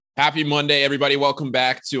Happy Monday, everybody. Welcome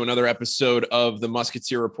back to another episode of the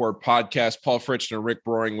Musketeer Report podcast. Paul Fritsch and Rick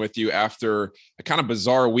Broering with you after a kind of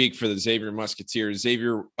bizarre week for the Xavier Musketeers.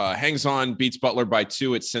 Xavier hangs on, beats Butler by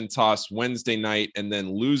 2 at Cintas Wednesday night, and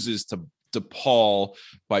then loses to DePaul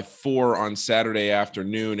by 4 on Saturday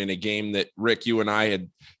afternoon in a game that, Rick, you and I had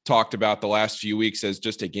talked about the last few weeks as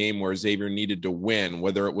just a game where Xavier needed to win,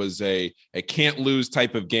 whether it was a can't lose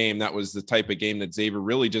type of game. That was the type of game that Xavier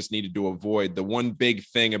really just needed to avoid. The one big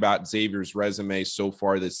thing about Xavier's resume so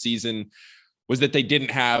far this season was that they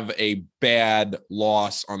didn't have a bad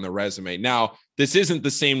loss on the resume. Now, this isn't the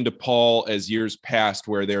same DePaul as years past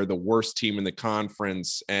where they're the worst team in the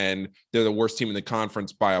conference and they're the worst team in the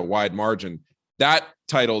conference by a wide margin. That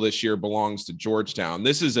title this year belongs to Georgetown.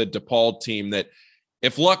 This is a DePaul team that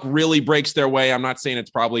if luck really breaks their way, I'm not saying it's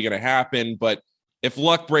probably going to happen, but if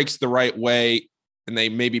luck breaks the right way and they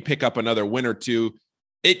maybe pick up another win or two,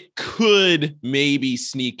 it could maybe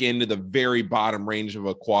sneak into the very bottom range of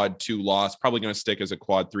a quad 2 loss, probably going to stick as a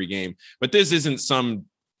quad 3 game. But this isn't some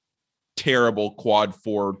terrible quad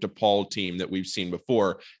 4 DePaul team that we've seen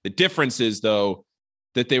before. The difference is, though,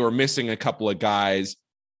 that they were missing a couple of guys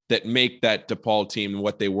that make that DePaul team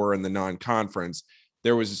what they were in the non-conference.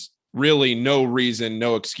 There was really no reason,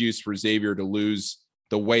 no excuse for Xavier to lose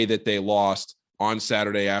the way that they lost on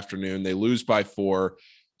Saturday afternoon. They lose by 4.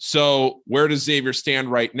 So where does Xavier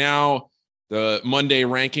stand right now? The Monday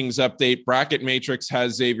rankings update, Bracket Matrix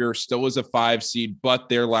has Xavier still as a 5 seed, but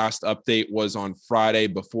their last update was on Friday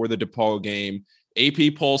before the DePaul game.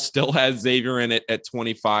 AP poll still has Xavier in it at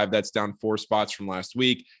 25. That's down 4 spots from last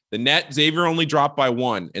week. The net, Xavier only dropped by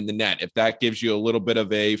 1 in the net. If that gives you a little bit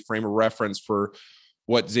of a frame of reference for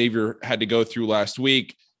what Xavier had to go through last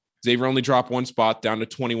week, Xavier only dropped 1 spot down to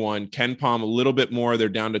 21. KenPom a little bit more. They're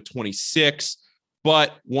down to 26.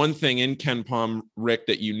 But one thing in KenPom, Rick,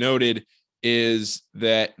 that you noted is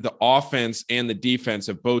that the offense and the defense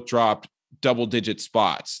have both dropped double-digit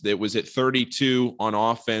spots. It was at 32 on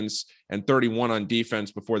offense and 31 on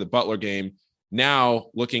defense before the Butler game. Now,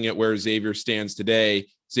 looking at where Xavier stands today,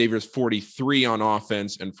 Xavier's 43 on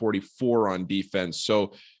offense and 44 on defense.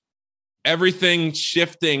 So everything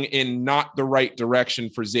shifting in not the right direction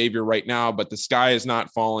for Xavier right now, but the sky is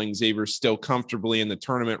not falling. Xavier's still comfortably in the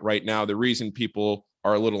tournament right now. The reason people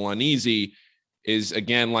are a little uneasy is,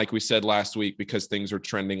 again, like we said last week, because things are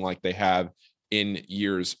trending like they have in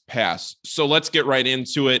years past. So let's get right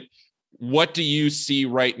into it. What do you see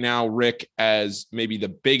right now, Rick, as maybe the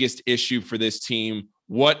biggest issue for this team?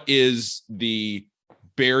 What is the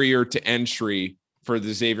barrier to entry for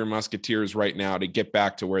the Xavier Musketeers right now to get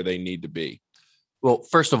back to where they need to be? Well,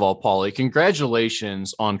 first of all, Paulie,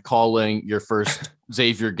 congratulations on calling your first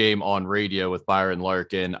Xavier game on radio with Byron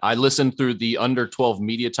Larkin. I listened through the under 12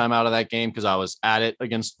 media time out of that game because I was at it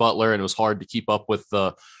against Butler and it was hard to keep up with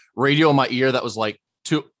the radio in my ear. That was like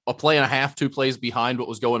a play and a half, 2 plays behind what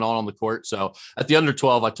was going on the court. So at the under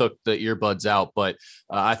 12, I took the earbuds out, but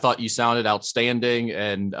I thought you sounded outstanding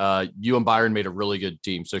and you and Byron made a really good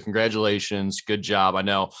team. So congratulations. Good job. I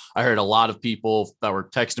know I heard a lot of people that were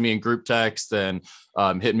texting me in group text and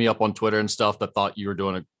hitting me up on Twitter and stuff that thought you were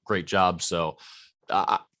doing a great job. So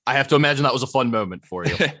I have to imagine that was a fun moment for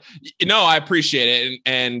you. No, I appreciate it.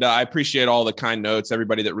 And I appreciate all the kind notes,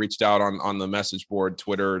 everybody that reached out on the message board,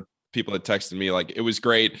 Twitter, people that texted me. Like, it was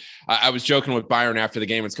great. I was joking with Byron after the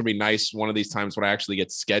game. It's going to be nice one of these times when I actually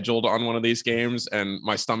get scheduled on one of these games and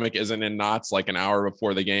my stomach isn't in knots like an hour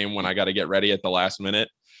before the game when I got to get ready at the last minute,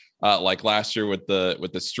 like last year with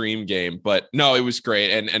the stream game. But no, it was great.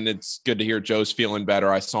 And it's good to hear Joe's feeling better.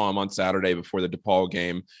 I saw him on Saturday before the DePaul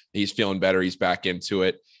game. He's feeling better. He's back into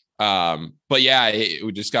it. But yeah,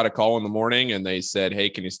 we just got a call in the morning and they said, "Hey,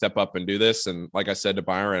 can you step up and do this?" And like I said to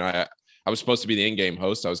Byron, I was supposed to be the in-game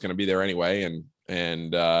host. I was going to be there anyway.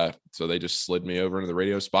 And so they just slid me over into the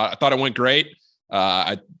radio spot. I thought it went great.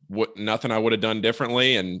 Nothing I would have done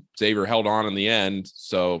differently. And Xavier held on in the end.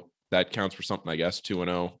 So that counts for something, I guess.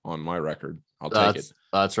 2-0 on my record. I'll take it.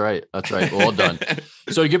 That's right. That's right. Well done.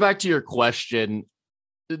 So to get back to your question,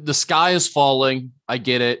 the sky is falling. I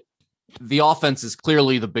get it. The offense is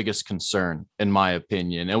clearly the biggest concern, in my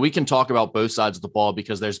opinion. And we can talk about both sides of the ball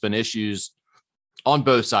because there's been issues on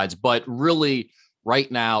both sides, but really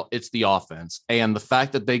right now it's the offense and the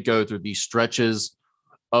fact that they go through these stretches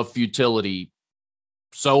of futility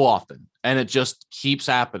so often and it just keeps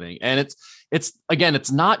happening. And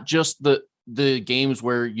it's not just the games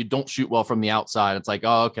where you don't shoot well from the outside. It's like,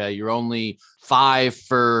 oh, okay, you're only 5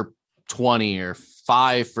 for 20 or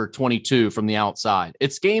 5 for 22 from the outside.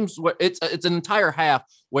 It's games where it's an entire half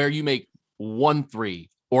where you make 1 3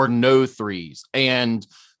 or no threes. And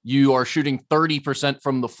you are shooting 30%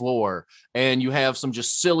 from the floor, and you have some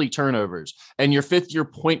just silly turnovers, and your fifth-year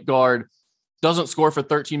point guard doesn't score for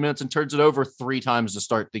 13 minutes and turns it over 3 times to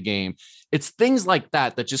start the game. It's things like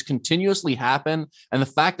that that just continuously happen. And the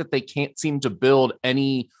fact that they can't seem to build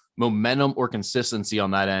any momentum or consistency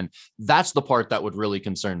on that end, that's the part that would really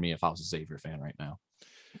concern me if I was a Xavier fan right now.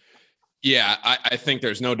 Yeah, I think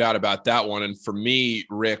there's no doubt about that one. And for me,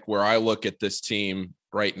 Rick, where I look at this team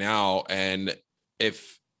right now, and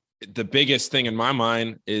if the biggest thing in my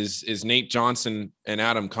mind is Nate Johnson and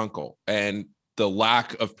Adam Kunkel, and the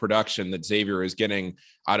lack of production that Xavier is getting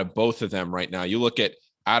out of both of them right now. You look at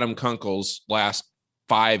Adam Kunkel's last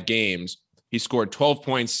 5 games, he scored 12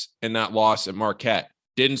 points in that loss at Marquette,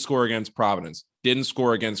 didn't score against Providence, didn't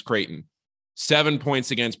score against Creighton, 7 points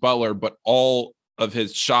against Butler, but all of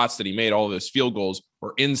his shots that he made, all of his field goals,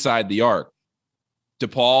 were inside the arc.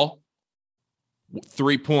 DePaul,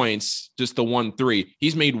 3 points, just the 1 3.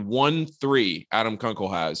 He's made 1 3, Adam Kunkel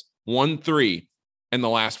has, 1 3 in the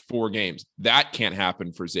last 4 games. That can't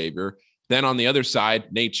happen for Xavier. Then on the other side,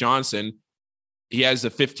 Nate Johnson, he has the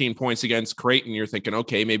 15 points against Creighton. You're thinking,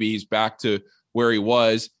 okay, maybe he's back to where he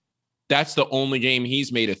was. That's the only game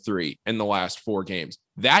he's made a 3 in the last 4 games.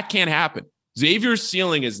 That can't happen. Xavier's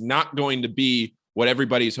ceiling is not going to be what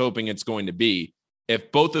everybody's hoping it's going to be if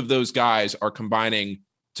both of those guys are combining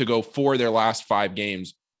to go for their last 5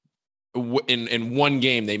 games. In one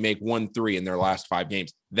game, they make 1 3 in their last 5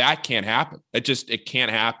 games. That can't happen. It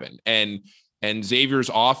can't happen. And Xavier's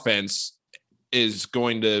offense is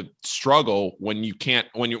going to struggle when you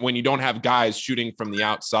don't have guys shooting from the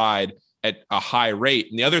outside at a high rate.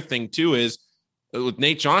 And the other thing too is with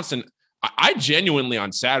Nate Johnson, I genuinely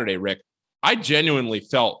on Saturday, Rick, I genuinely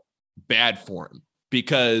felt bad for him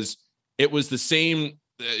because it was the same.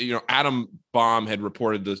 Adam Baum had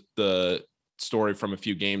reported the story from a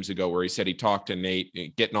few games ago where he said he talked to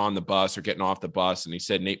Nate getting on the bus or getting off the bus. And he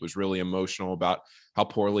said Nate was really emotional about how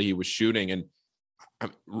poorly he was shooting. And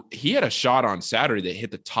he had a shot on Saturday that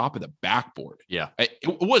hit the top of the backboard. Yeah.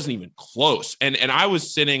 It wasn't even close. And I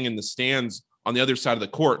was sitting in the stands on the other side of the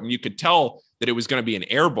court, and you could tell that it was going to be an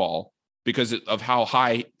air ball because of how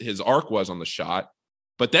high his arc was on the shot.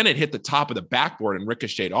 But then it hit the top of the backboard and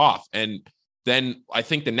ricocheted off. And then I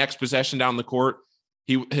think the next possession down the court,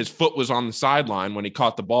 his foot was on the sideline when he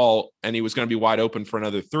caught the ball, and he was going to be wide open for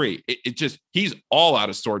another 3. He's all out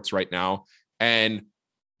of sorts right now. And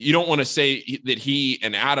you don't want to say that he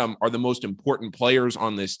and Adam are the most important players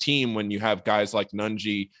on this team when you have guys like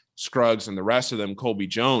Nunji, Scruggs, and the rest of them, Colby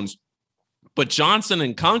Jones. But Johnson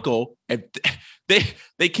and Kunkel,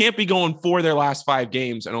 they can't be going for their last 5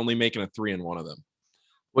 games and only making a 3 in one of them.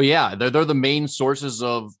 Well, yeah, they're the main sources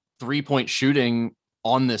of 3-point shooting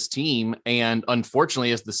on this team. And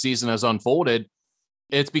unfortunately, as the season has unfolded,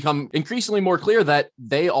 it's become increasingly more clear that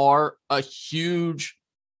they are a huge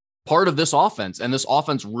part of this offense. And this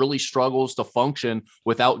offense really struggles to function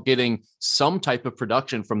without getting some type of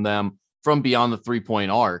production from them from beyond the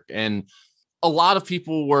 3-point arc. And a lot of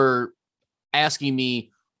people were asking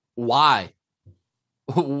me, why?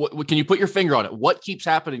 Can you put your finger on it? What keeps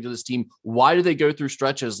happening to this team? Why do they go through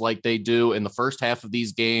stretches like they do in the first half of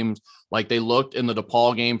these games? Like they looked in the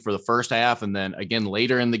DePaul game for the first half, and then again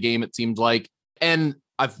later in the game, it seemed like. And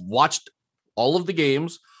I've watched all of the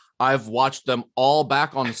games. I've watched them all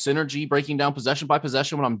back on Synergy, breaking down possession by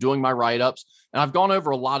possession when I'm doing my write-ups. And I've gone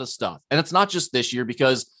over a lot of stuff. And it's not just this year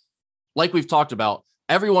because, like we've talked about,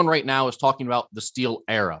 everyone right now is talking about the Steele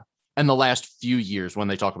era and the last few years when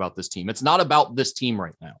they talk about this team. It's not about this team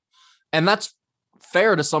right now. And that's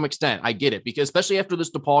fair to some extent. I get it, because especially after this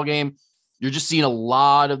DePaul game, you're just seeing a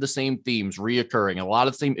lot of the same themes reoccurring, a lot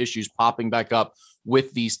of the same issues popping back up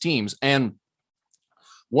with these teams. And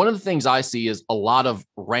one of the things I see is a lot of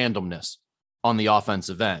randomness on the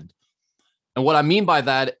offensive end. And what I mean by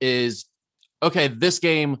that is, okay, this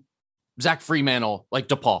game, Zach Freemantle, like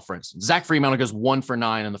DePaul, for instance, Zach Freemantle goes 1 for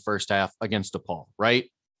 9 in the first half against DePaul, right?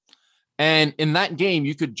 And in that game,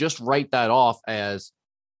 you could just write that off as,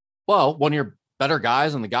 well, one of your better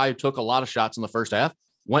guys and the guy who took a lot of shots in the first half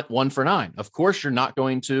went 1 for 9. Of course, you're not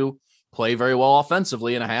going to play very well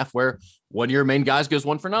offensively in a half where one of your main guys goes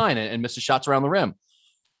 1 for 9 and misses shots around the rim.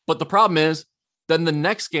 But the problem is, then the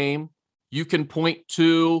next game, you can point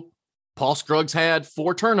to Paul Scruggs had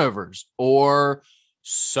 4 turnovers, or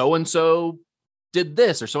so-and-so did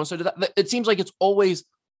this, or so-and-so did that. It seems like it's always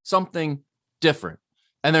something different.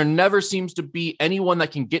 And there never seems to be anyone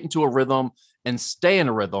that can get into a rhythm and stay in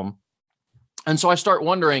a rhythm. And so I start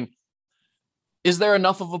wondering, is there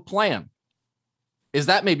enough of a plan? Is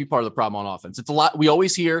that maybe part of the problem on offense? It's a lot. We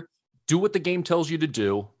always hear, do what the game tells you to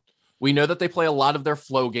do. We know that they play a lot of their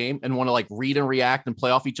flow game and want to like read and react and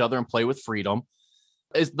play off each other and play with freedom.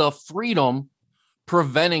 Is the freedom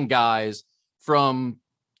preventing guys from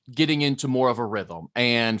getting into more of a rhythm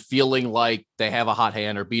and feeling like they have a hot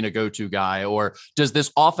hand or being a go-to guy? Or does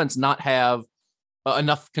this offense not have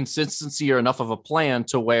enough consistency or enough of a plan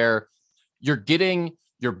to where you're getting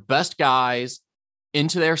your best guys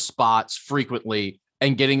into their spots frequently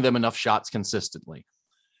and getting them enough shots consistently?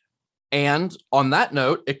 And on that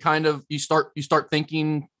note, it kind of, you start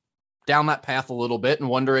thinking down that path a little bit and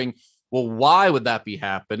wondering, well, why would that be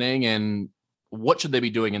happening? And what should they be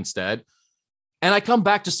doing instead? And I come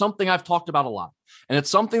back to something I've talked about a lot. And it's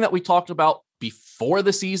something that we talked about before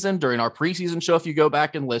the season during our preseason show. If you go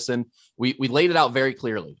back and listen, we laid it out very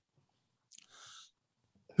clearly.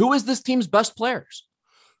 Who is this team's best players?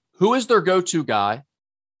 Who is their go-to guy?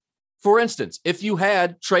 For instance, if you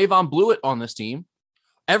had Trayvon Blewett on this team,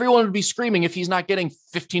 everyone would be screaming if he's not getting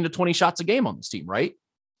 15 to 20 shots a game on this team, right?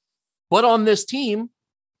 But on this team,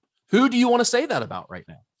 who do you want to say that about right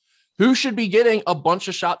now? Who should be getting a bunch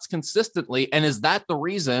of shots consistently? And is that the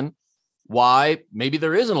reason why maybe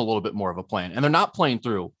there isn't a little bit more of a plan and they're not playing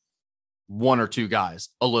through one or two guys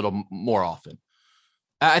a little more often?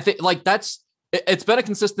 I think like it's been a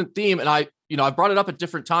consistent theme. And I've brought it up at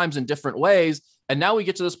different times in different ways. And now we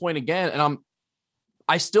get to this point again. And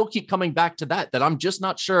I still keep coming back to that I'm just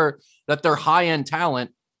not sure that their high-end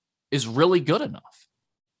talent is really good enough.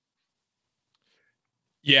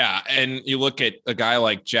 Yeah, and you look at a guy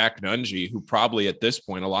like Jack Nunge, who probably at this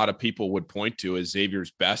point a lot of people would point to as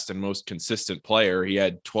Xavier's best and most consistent player. He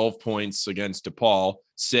had 12 points against DePaul,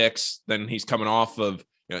 6. Then he's coming off of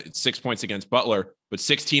 6 points against Butler, but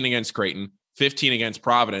 16 against Creighton, 15 against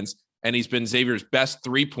Providence, and he's been Xavier's best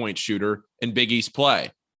three-point shooter in Big East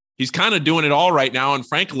play. He's kind of doing it all right now, and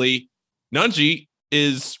frankly, Nunge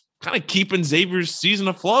is kind of keeping Xavier's season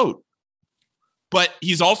afloat. But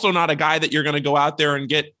he's also not a guy that you're going to go out there and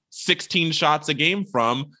get 16 shots a game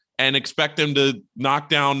from and expect him to knock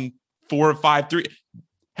down 4 or 5 threes.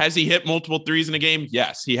 Has he hit multiple threes in a game?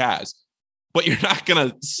 Yes, he has. But you're not going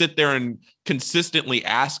to sit there and consistently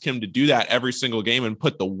ask him to do that every single game and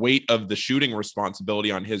put the weight of the shooting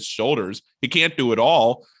responsibility on his shoulders. He can't do it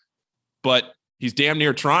all, but he's damn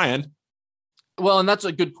near trying. Well, and that's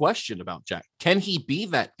a good question about Jack. Can he be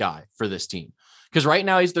that guy for this team? Because right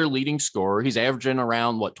now he's their leading scorer. He's averaging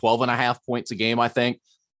around 12 and a half points a game, I think.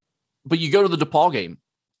 But you go to the DePaul game,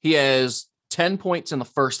 he has 10 points in the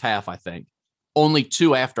first half, I think. Only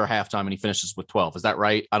 2 after halftime, and he finishes with 12. Is that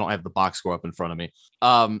right? I don't have the box score up in front of me.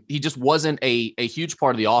 He just wasn't a huge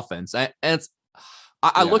part of the offense. And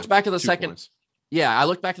I looked back at the second. Points. Yeah, I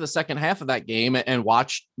looked back at the second half of that game and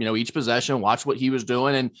watched, each possession, watched what he was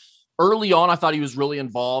doing. And early on, I thought he was really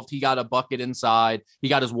involved. He got a bucket inside. He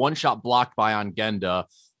got his one shot blocked by Ongenda.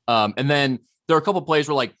 And then there were a couple of plays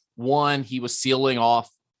where, one, he was sealing off.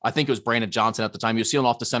 I think it was Brandon Johnson at the time. He was sealing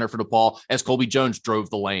off the center for DePaul as Colby Jones drove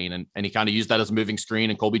the lane. And he kind of used that as a moving screen,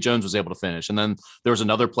 and Colby Jones was able to finish. And then there was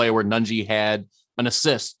another play where Nunge had an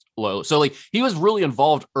assist low. So, he was really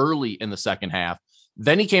involved early in the second half.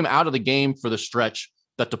 Then he came out of the game for the stretch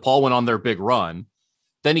that DePaul went on their big run.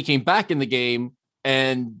 Then he came back in the game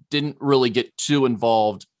and didn't really get too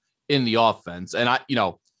involved in the offense. And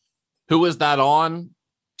who is that on?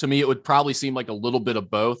 To me, it would probably seem like a little bit of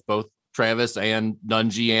both Travis and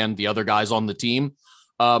Nunge and the other guys on the team.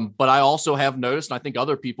 But I also have noticed, and I think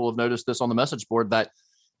other people have noticed this on the message board, that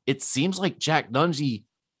it seems like Jack Nunge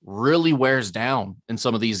really wears down in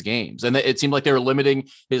some of these games. And it seemed like they were limiting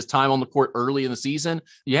his time on the court early in the season.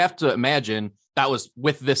 You have to imagine that was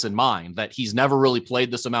with this in mind, that he's never really played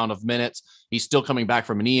this amount of minutes. He's still coming back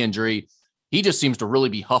from a knee injury. He just seems to really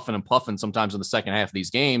be huffing and puffing sometimes in the second half of these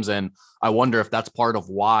games. And I wonder if that's part of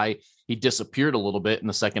why he disappeared a little bit in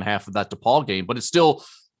the second half of that DePaul game. But it still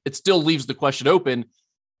leaves the question open.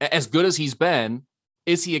 As good as he's been,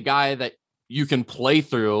 is he a guy that you can play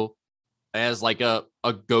through as a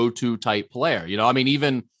go-to type player?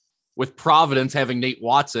 Even with Providence having Nate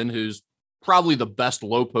Watson, who's probably the best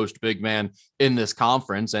low post big man in this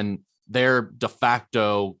conference and their de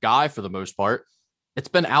facto guy for the most part, it's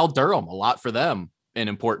been Al Durham a lot for them in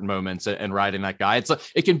important moments and riding that guy.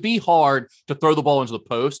 It can be hard to throw the ball into the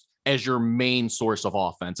post as your main source of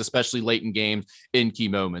offense, especially late in games in key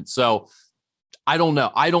moments. So I don't know.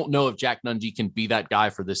 I don't know if Jack Nunge can be that guy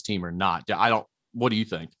for this team or not. What do you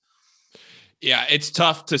think? Yeah, it's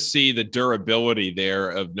tough to see the durability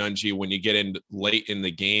there of Nunge when you get in late in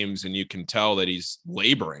the games and you can tell that he's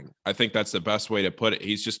laboring. I think that's the best way to put it.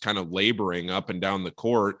 He's just kind of laboring up and down the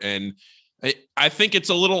court. And I think it's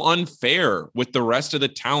a little unfair with the rest of the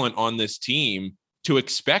talent on this team to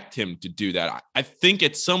expect him to do that. I think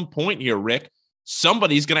at some point here, Rick,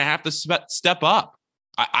 somebody's going to have to step up.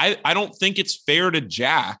 I don't think it's fair to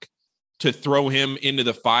Jack to throw him into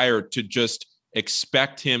the fire, to just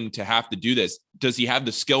expect him to have to do this. Does he have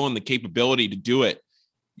the skill and the capability to do it?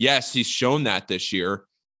 Yes, he's shown that this year,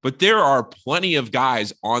 but there are plenty of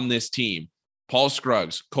guys on this team. Paul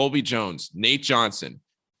Scruggs, Colby Jones, Nate Johnson,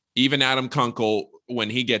 even Adam Kunkel when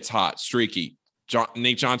he gets hot, streaky.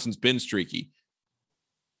 Nate Johnson's been streaky.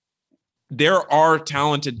 There are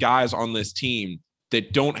talented guys on this team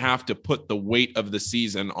that don't have to put the weight of the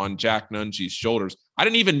season on Jack Nunge's shoulders. I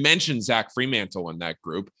didn't even mention Zach Fremantle in that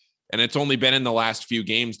group. And it's only been in the last few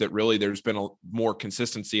games that really there's been a more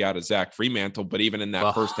consistency out of Zach Fremantle. But even in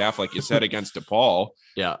that first half, like you said, against DePaul.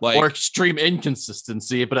 Yeah. Or extreme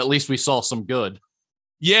inconsistency, but at least we saw some good.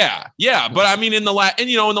 Yeah. Yeah. But I mean, in the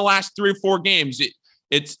last 3 or 4 games,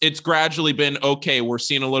 it's gradually been, okay, we're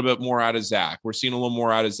seeing a little bit more out of Zach. We're seeing a little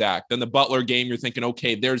more out of Zach. Then the Butler game, you're thinking,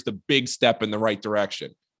 okay, there's the big step in the right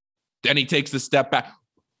direction. Then he takes the step back.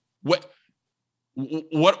 What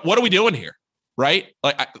are we doing here? Right?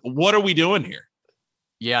 Like, what are we doing here?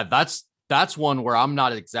 Yeah, that's one where I'm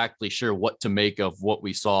not exactly sure what to make of what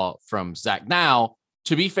we saw from Zach. Now,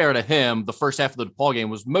 to be fair to him, the first half of the DePaul game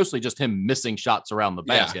was mostly just him missing shots around the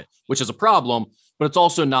basket, which is a problem, but it's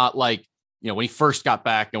also not like, when he first got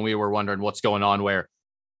back and we were wondering what's going on, where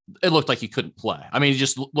it looked like he couldn't play. I mean, he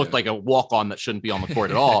just looked like a walk-on that shouldn't be on the court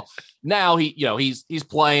at all. Now he's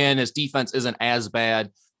playing, his defense isn't as bad,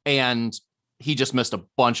 and he just missed a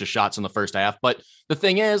bunch of shots in the first half. But the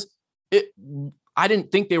thing is, I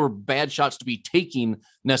didn't think they were bad shots to be taking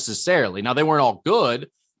necessarily. Now, they weren't all good,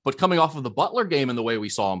 but coming off of the Butler game and the way we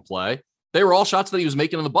saw him play, they were all shots that he was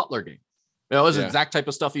making in the Butler game. It was the exact type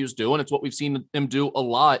of stuff he was doing. It's what we've seen him do a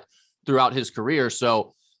lot throughout his career.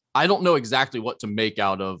 So I don't know exactly what to make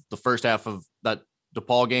out of the first half of that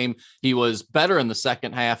DePaul game. He was better in the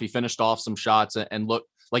second half. He finished off some shots and looked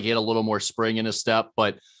like he had a little more spring in his step.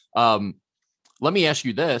 But let me ask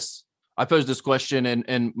you this. I posed this question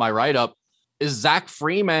in my write-up. Is Zach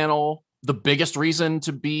Fremantle the biggest reason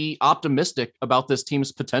to be optimistic about this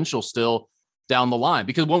team's potential still down the line?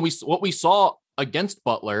 Because what we saw against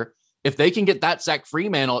Butler, if they can get that Zach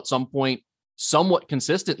Fremantle at some point somewhat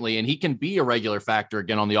consistently, and he can be a regular factor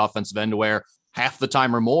again on the offensive end, where half the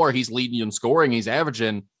time or more he's leading in scoring, he's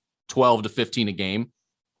averaging 12 to 15 a game.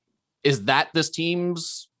 Is that this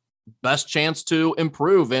team's best chance to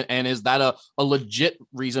improve? And is that a legit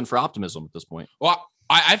reason for optimism at this point? Well,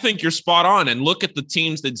 I think you're spot on. And look at the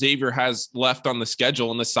teams that Xavier has left on the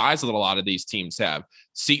schedule and the size that a lot of these teams have.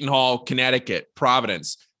 Seton Hall, Connecticut,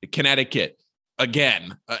 Providence, Connecticut.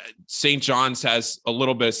 Again, St. John's has a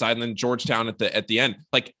little bit of side, and then Georgetown at the end.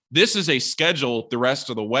 Like, this is a schedule the rest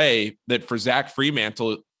of the way that for Zach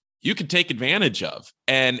Fremantle, you can take advantage of.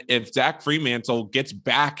 And if Zach Fremantle gets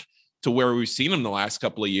back to where we've seen him the last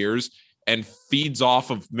couple of years and feeds off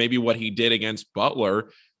of maybe what he did against Butler,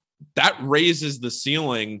 that raises the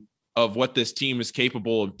ceiling of what this team is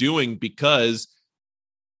capable of doing, because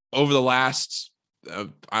over the last,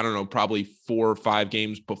 probably 4 or 5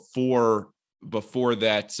 games before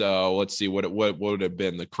that, let's see what would have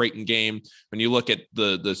been the Creighton game. When you look at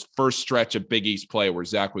this first stretch of Big East play where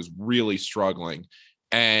Zach was really struggling,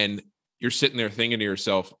 and you're sitting there thinking to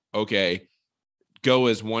yourself, okay, go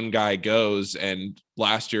as one guy goes. And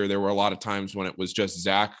last year there were a lot of times when it was just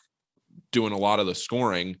Zach doing a lot of the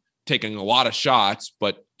scoring, taking a lot of shots,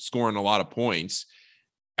 but scoring a lot of points.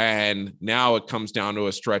 And now it comes down to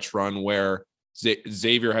a stretch run where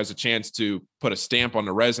Xavier has a chance to put a stamp on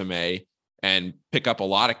the resume and pick up a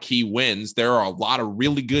lot of key wins. There are a lot of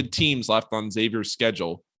really good teams left on Xavier's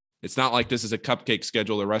schedule. It's not like this is a cupcake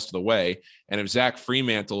schedule the rest of the way. And if Zach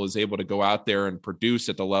Fremantle is able to go out there and produce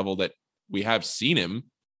at the level that we have seen him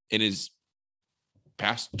in his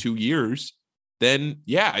past 2 years, then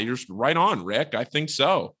yeah, you're right on, Rick. I think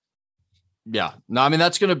so. Yeah. No, I mean,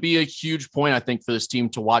 that's going to be a huge point, I think, for this team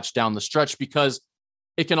to watch down the stretch, because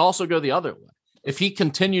it can also go the other way. If he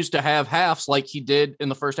continues to have halves like he did in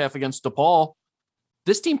the first half against DePaul,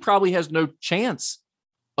 this team probably has no chance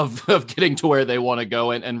of getting to where they want to go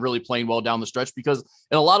and really playing well down the stretch, because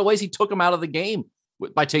in a lot of ways he took them out of the game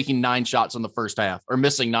by taking 9 shots in the first half or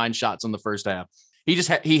missing 9 shots in the first half.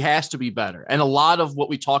 He has to be better. And a lot of what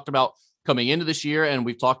we talked about coming into this year, and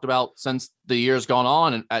we've talked about since the year has gone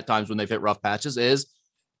on, and at times when they've hit rough patches, is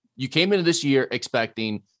you came into this year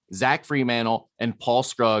expecting Zach Fremantle and Paul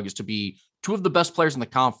Scruggs to be 2 of the best players in the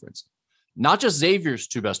conference. Not just Xavier's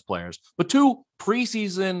 2 best players, but 2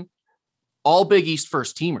 preseason all Big East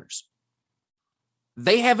first teamers.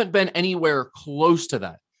 They haven't been anywhere close to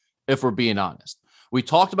that, if we're being honest. We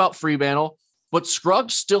talked about Fremantle. but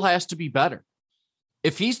Scruggs still has to be better.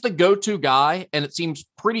 If he's the go-to guy, and it seems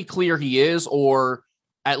pretty clear he is, or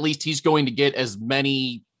at least he's going to get as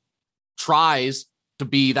many tries to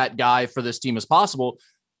be that guy for this team as possible,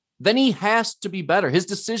 then he has to be better. His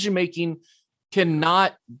decision-making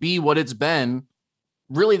cannot be what it's been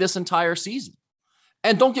really this entire season.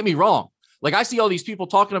 And don't get me wrong. Like, I see all these people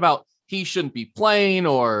talking about he shouldn't be playing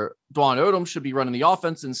or Dwan Odom should be running the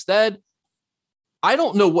offense instead. I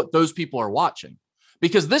don't know what those people are watching,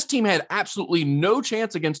 because this team had absolutely no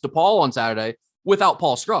chance against DePaul on Saturday without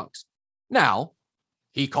Paul Scruggs. Now,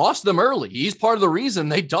 he cost them early. He's part of the reason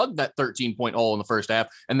they dug that 13-point hole in the first half,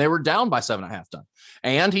 and they were down by 7 at halftime.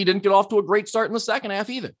 And he didn't get off to a great start in the second half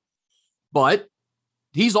either. But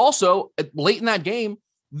he's also, late in that game,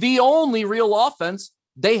 the only real offense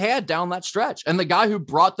they had down that stretch, and the guy who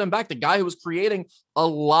brought them back, the guy who was creating a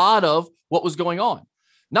lot of what was going on.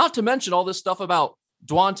 Not to mention all this stuff about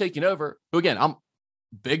Dwan taking over, who, again, I'm a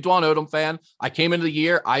big Dwan Odom fan. I came into the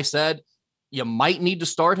year, I said, you might need to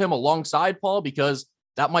start him alongside Paul, because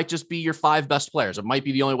that might just be your 5 best players. It might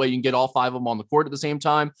be the only way you can get all 5 of them on the court at the same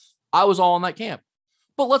time. I was all in that camp.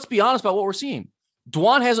 But let's be honest about what we're seeing.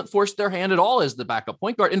 Dwan hasn't forced their hand at all as the backup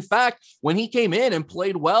point guard. In fact, when he came in and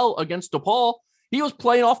played well against DePaul, he was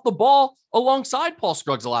playing off the ball alongside Paul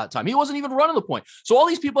Scruggs a lot of the time. He wasn't even running the point. So all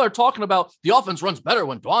these people are talking about the offense runs better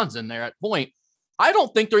when Dwan's in there at point. I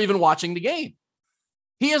don't think they're even watching the game.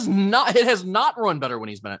 It has not run better when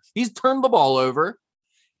he's been at. He's turned the ball over.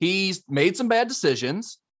 He's made some bad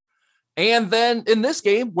decisions. And then in this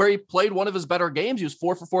game, where he played one of his better games, he was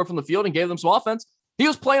 4 for 4 from the field and gave them some offense. He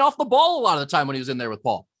was playing off the ball a lot of the time when he was in there with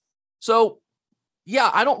Paul. So, yeah,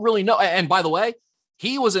 I don't really know. And by the way,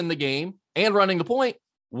 he was in the game and running the point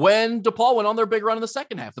when DePaul went on their big run in the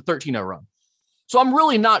second half, the 13-0 run. So I'm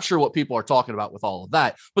really not sure what people are talking about with all of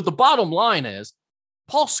that. But the bottom line is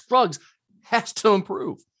Paul Scruggs has to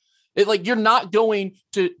improve. You're not going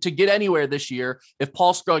to get anywhere this year if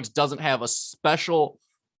Paul Scruggs doesn't have a special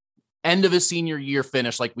end of his senior year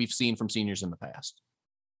finish like we've seen from seniors in the past.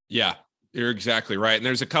 Yeah, you're exactly right. And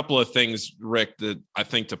there's a couple of things, Rick, that I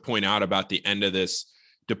think to point out about the end of this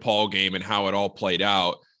DePaul game and how it all played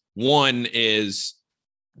out. One is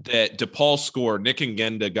that DePaul scored. Nick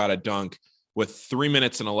Ngenda got a dunk with 3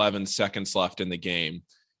 minutes and 11 seconds left in the game.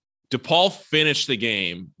 DePaul finished the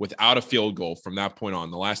game without a field goal from that point on.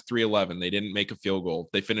 The last 3:11, they didn't make a field goal.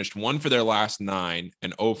 They finished 1 for their last 9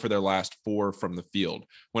 and 0 for their last 4 from the field.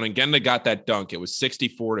 When Ngenda got that dunk, it was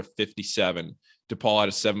 64-57. DePaul had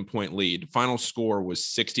a 7-point lead. Final score was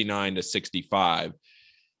 69-65.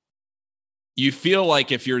 You feel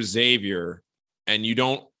like if you're Xavier and you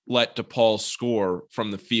don't let DePaul score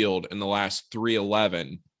from the field in the last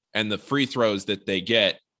 3:11, and the free throws that they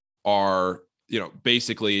get are,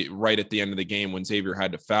 basically right at the end of the game when Xavier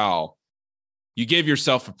had to foul, you gave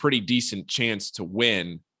yourself a pretty decent chance to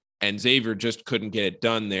win, and Xavier just couldn't get it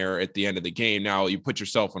done there at the end of the game. Now you put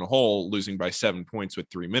yourself in a hole, losing by 7 points with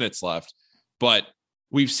 3 minutes left, but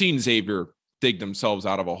we've seen Xavier dig themselves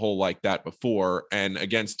out of a hole like that before, and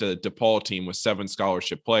against a DePaul team with 7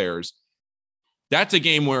 scholarship players. That's a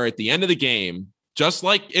game where at the end of the game, just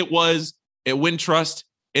like it was at Wintrust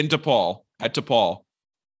in DePaul,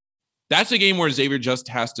 that's a game where Xavier just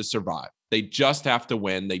has to survive. They just have to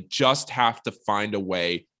win. They just have to find a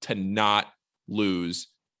way to not lose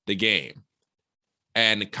the game.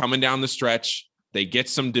 And coming down the stretch, they get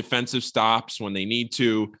some defensive stops when they need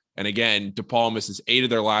to. And again, DePaul misses 8 of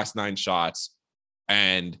their last 9 shots,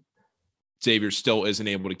 and Xavier still isn't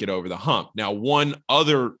able to get over the hump. Now, one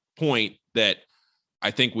other point that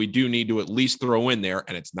I think we do need to at least throw in there,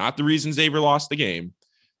 and it's not the reason Xavier lost the game,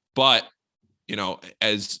 but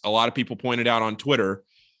as a lot of people pointed out on Twitter,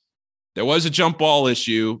 there was a jump ball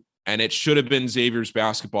issue, and it should have been Xavier's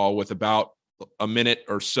basketball with about a minute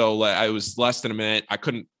or so. It was less than a minute. I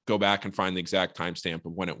couldn't go back and find the exact timestamp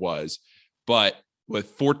of when it was, but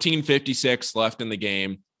with 14:56 left in the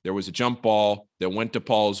game, there was a jump ball that went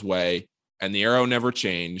DePaul's way, and the arrow never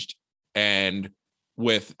changed. And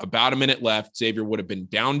with about a minute left, Xavier would have been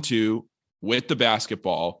down 2 with the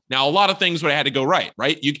basketball. Now, a lot of things would have had to go right?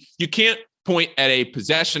 You can't point at a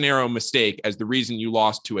possession arrow mistake as the reason you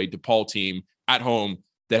lost to a DePaul team at home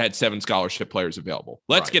that had 7 scholarship players available.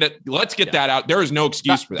 Let's get that out. There is no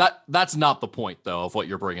excuse for that. That's not the point, though, of what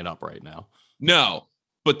you're bringing up right now. No,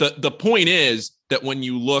 but the point is that when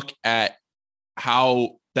you look at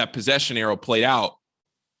how that possession arrow played out,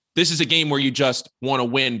 this is a game where you just want to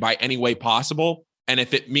win by any way possible. And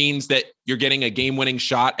if it means that you're getting a game-winning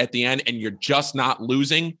shot at the end and you're just not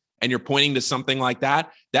losing, and you're pointing to something like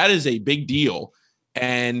that, that is a big deal.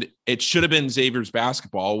 And it should have been Xavier's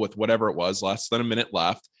basketball with whatever it was, less than a minute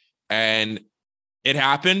left. And it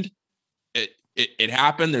happened. It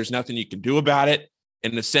happened. There's nothing you can do about it,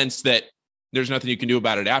 in the sense that there's nothing you can do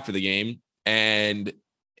about it after the game. And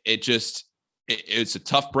it's a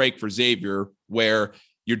tough break for Xavier, where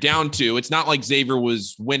you're down 2. It's not like Xavier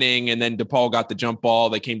was winning and then DePaul got the jump ball.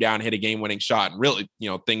 They came down, hit a game-winning shot, and really,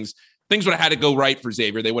 things would have had to go right for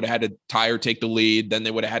Xavier. They would have had to tie or take the lead. Then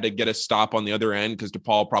they would have had to get a stop on the other end, because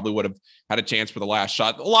DePaul probably would have had a chance for the last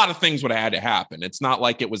shot. A lot of things would have had to happen. It's not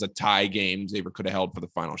like it was a tie game Xavier could have held for the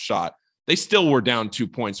final shot. They still were down 2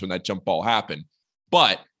 points when that jump ball happened,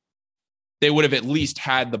 but they would have at least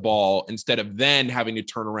had the ball, instead of then having to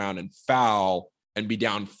turn around and foul and be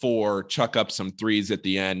down 4, chuck up some threes at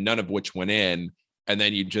the end, none of which went in, and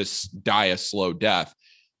then you just die a slow death.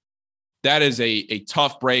 That is a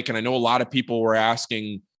tough break. And I know a lot of people were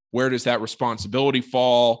asking, where does that responsibility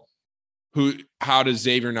fall? How does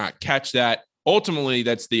Xavier not catch that? Ultimately,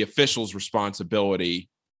 that's the officials' responsibility.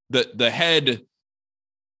 The head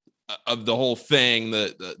of the whole thing,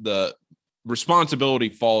 the responsibility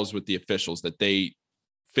falls with the officials, that they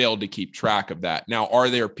failed to keep track of that. Now, are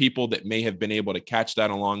there people that may have been able to catch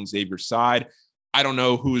that along Xavier's side? I don't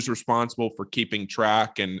know who's responsible for keeping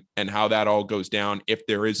track and how that all goes down, if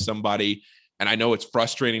there is somebody. And I know it's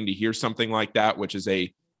frustrating to hear something like that, which is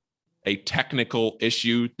a technical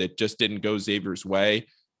issue that just didn't go Xavier's way.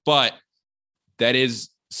 But that is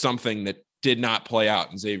something that did not play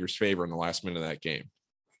out in Xavier's favor in the last minute of that game.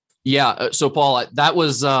 Yeah. So, Paul, that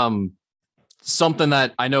was something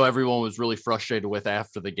that I know everyone was really frustrated with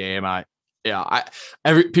after the game.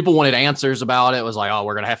 People wanted answers about it. It was like, oh,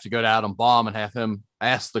 we're going to have to go to Adam Baum and have him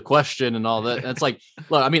ask the question and all that. And it's like,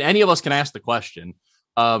 look, I mean, any of us can ask the question.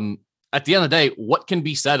 At the end of the day, what can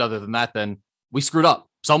be said other than that? Then we screwed up.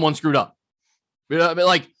 Someone screwed up. You know, I mean,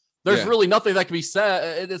 like, there's really nothing that can be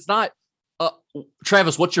said. It's not,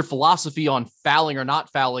 Travis, what's your philosophy on fouling or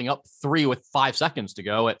not fouling up 3 with 5 seconds to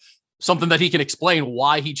go? Something that he can explain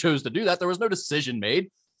why he chose to do that. There was no decision made.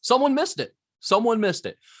 Someone missed it.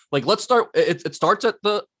 Like, let's start. It starts at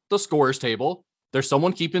the scorers table. There's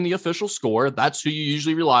someone keeping the official score. That's who you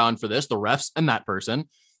usually rely on for this, the refs and that person.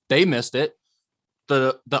 They missed it.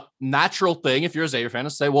 The natural thing, if you're a Xavier fan,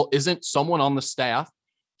 is to say, well, isn't someone on the staff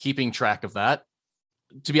keeping track of that?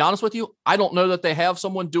 To be honest with you, I don't know that they have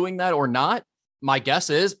someone doing that or not. My guess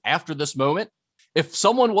is, after this moment, if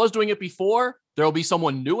someone was doing it before, there will be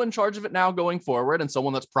someone new in charge of it now going forward, and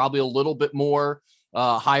someone that's probably a little bit more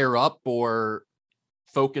higher up or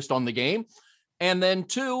focused on the game. And then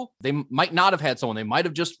 2, they might not have had someone. They might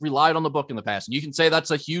have just relied on the book in the past. And you can say that's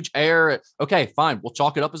a huge error. Okay, fine. We'll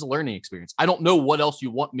chalk it up as a learning experience. I don't know what else you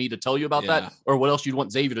want me to tell you about that, or what else you'd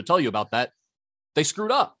want Xavier to tell you about that. They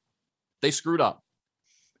screwed up.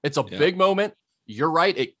 It's a big moment. You're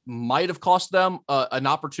right. It might have cost them an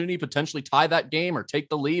opportunity, potentially tie that game or take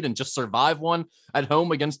the lead and just survive one at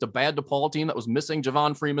home against a bad DePaul team that was missing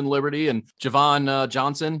Javon Freeman-Liberty and Javon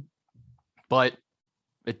Johnson. But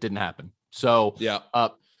it didn't happen. So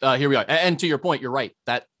here we are. And to your point, you're right.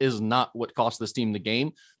 That is not what cost this team the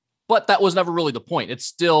game. But that was never really the point. It's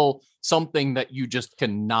still something that you just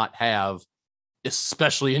cannot have,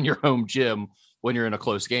 especially in your home gym when you're in a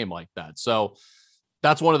close game like that. So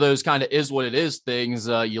that's one of those kind of is what it is things.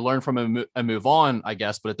 You learn from and move on, I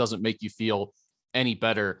guess, but it doesn't make you feel any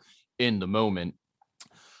better in the moment.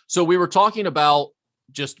 So we were talking about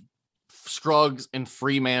just Scruggs and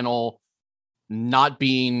Freemantle not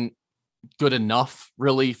being good enough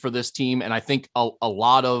really for this team. And I think a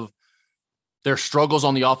lot of their struggles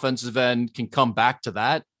on the offensive end can come back to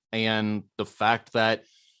that. And the fact that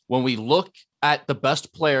when we look at the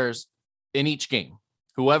best players in each game,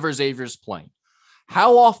 whoever Xavier's playing,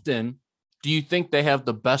 how often do you think they have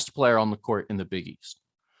the best player on the court in the Big East?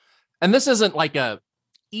 And this isn't like a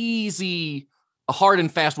hard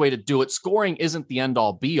and fast way to do it. Scoring isn't the end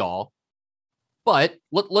all be all, but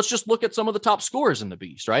let's just look at some of the top scorers in the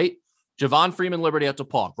Big East, right? Javon Freeman-Liberty at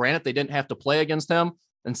DePaul. Granted, they didn't have to play against him.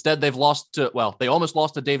 Instead, they almost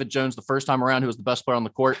lost to David Jones the first time around, who was the best player on the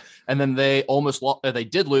court. And then they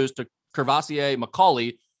did lose to Courvoisier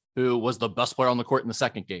McCauley, who was the best player on the court in the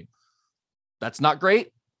second game. That's not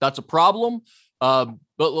great. That's a problem. But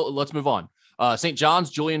let's move on. St.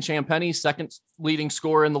 John's, Julian Champagnie, second leading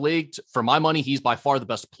scorer in the league. For my money, he's by far the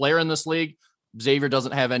best player in this league. Xavier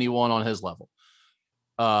doesn't have anyone on his level.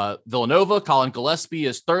 Villanova, Colin Gillespie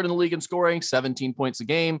is third in the league in scoring, 17 points a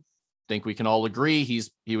game. I think we can all agree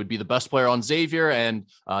he would be the best player on Xavier. And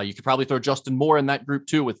you could probably throw Justin Moore in that group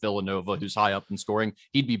too with Villanova, who's high up in scoring.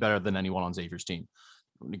 He'd be better than anyone on Xavier's team.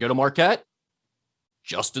 When you go to Marquette,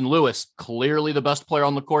 Justin Lewis, clearly the best player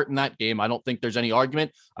on the court in that game. I don't think there's any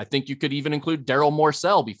argument. I think you could even include Daryl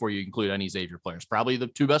Morcell before you include any Xavier players. Probably the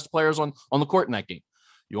two best players on the court in that game.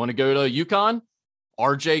 You want to go to UConn?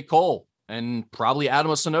 RJ Cole and probably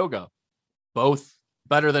Adama Sanogo. Both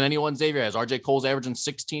better than anyone Xavier has. RJ Cole's averaging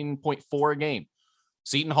 16.4 a game.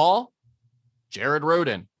 Seton Hall, Jared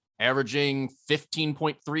Rhoden, averaging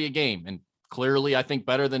 15.3 a game. And clearly, I think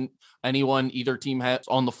better than anyone either team has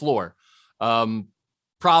on the floor.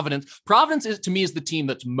 Providence is, to me, is the team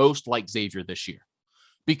that's most like Xavier this year,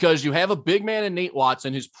 because you have a big man in Nate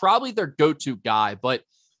Watson, who's probably their go-to guy, but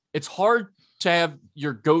it's hard to have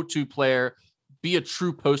your go-to player be a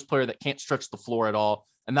true post player that can't stretch the floor at all.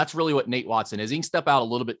 And that's really what Nate Watson is. He can step out a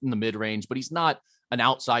little bit in the mid-range, but he's not an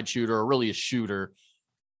outside shooter or really a shooter.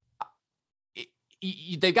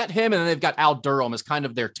 They've got him, and then they've got Al Durham as kind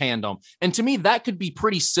of their tandem. And to me, that could be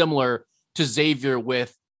pretty similar to Xavier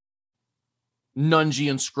with Nunge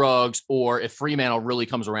and Scruggs, or if Fremantle really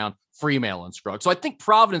comes around, Fremantle and Scruggs. So I think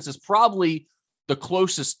Providence is probably the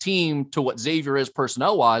closest team to what Xavier is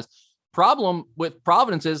personnel-wise. Problem with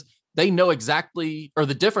Providence is they know exactly, or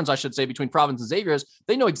the difference, I should say, between Providence and Xavier is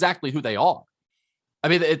they know exactly who they are. I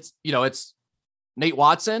mean, it's Nate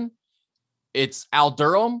Watson, it's Al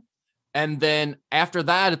Durham, and then after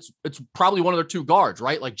that, it's probably one of their two guards,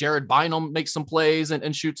 right? Like Jared Bynum makes some plays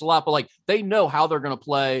and shoots a lot, but like they know how they're going to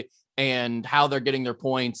play and how they're getting their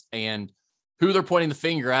points and who they're pointing the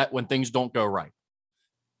finger at when things don't go right.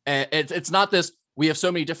 And it's not this, we have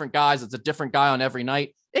so many different guys, it's a different guy on every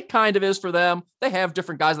night. It kind of is for them. They have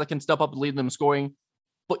different guys that can step up and lead them in scoring,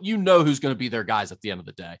 but you know who's going to be their guys at the end of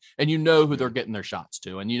the day. And you know who they're getting their shots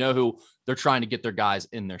to, and you know who they're trying to get their guys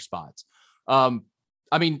in their spots.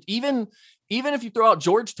 I mean, even if you throw out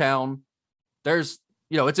Georgetown, there's,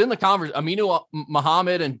 it's in the conversation. Aminu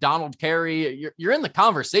Muhammad and Donald Carey, you're in the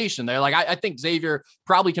conversation there. Like, I think Xavier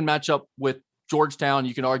probably can match up with Georgetown.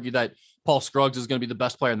 You can argue that Paul Scruggs is going to be the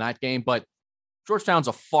best player in that game, but Georgetown's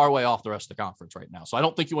a far way off the rest of the conference right now. So I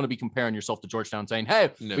don't think you want to be comparing yourself to Georgetown saying, hey,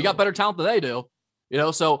 we got better talent than they do.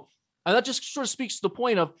 So, and that just sort of speaks to the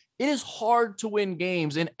point of it is hard to win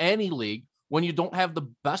games in any league when you don't have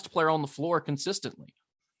the best player on the floor consistently.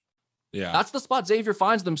 Yeah. That's the spot Xavier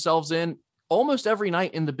finds themselves in almost every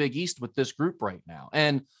night in the Big East with this group right now.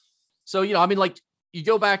 And so, you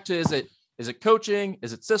go back to, is it coaching?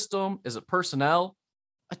 Is it system? Is it personnel?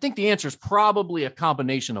 I think the answer is probably a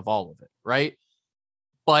combination of all of it, right?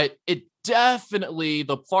 But it definitely,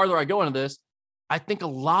 the farther I go into this, I think a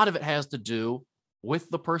lot of it has to do with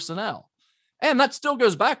the personnel. And that still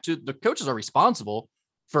goes back to the coaches are responsible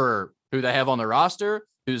for who they have on their roster,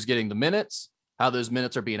 who's getting the minutes, how those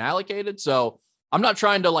minutes are being allocated. So I'm not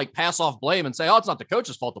trying to pass off blame and say, oh, it's not the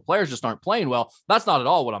coach's fault. The players just aren't playing well. That's not at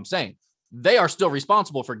all what I'm saying. They are still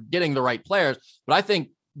responsible for getting the right players. But I think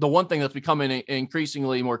the one thing that's becoming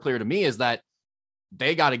increasingly more clear to me is that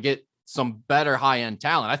they got to get some better high-end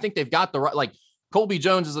talent. I think they've got the right, Colby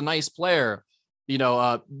Jones is a nice player.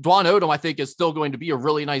 Dwan Odom, I think, is still going to be a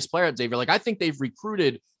really nice player at Xavier. I think they've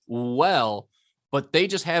recruited well, but they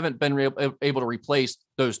just haven't been able to replace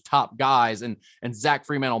those top guys. And Zach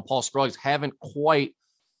Fremantle and Paul Scruggs haven't quite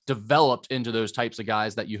developed into those types of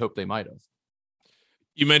guys that you hope they might have.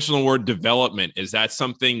 You mentioned the word development. Is that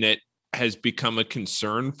something that has become a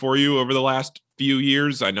concern for you over the last few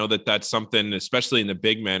years? I know that that's something, especially in the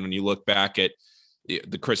big men, when you look back at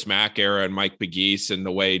the Chris Mack era and Mike Pegues and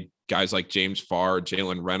the way guys like James Farr,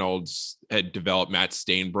 Jalen Reynolds had developed, Matt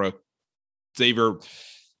Stainbrook, Xavier,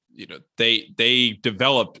 they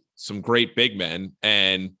developed some great big men.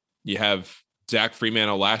 And you have Zach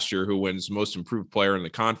Fremantle last year, who wins most improved player in the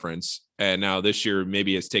conference. And now this year,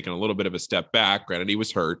 maybe has taken a little bit of a step back. Granted, he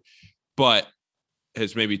was hurt, but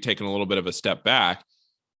has maybe taken a little bit of a step back.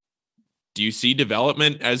 Do you see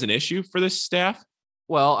development as an issue for this staff?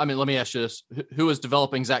 Well, let me ask you this. Who was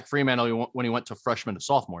developing Zach Fremantle when he went to freshman to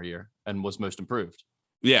sophomore year and was most improved?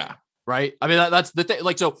 Yeah. Right. That's the thing.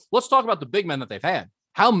 So let's talk about the big men that they've had.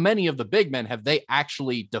 How many of the big men have they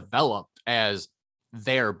actually developed as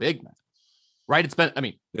their big men? Right. It's been,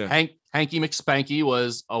 Hanky McSpanky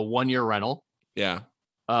was a 1-year rental. Yeah.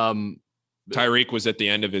 Tyreek was at the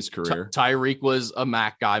end of his career. Tyreek was a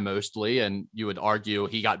MAC guy mostly, and you would argue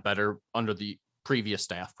he got better under the previous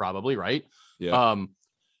staff, probably, right? Yeah.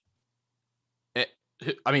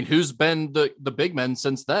 Who's been the big men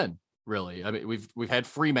since then? Really? We've had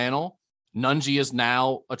Fremantle. Nunge is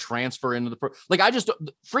now a transfer into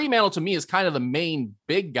the Fremantle to me is kind of the main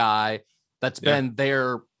big guy that's been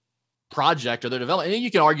their project or their development. And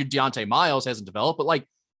you can argue Deontay Miles hasn't developed, but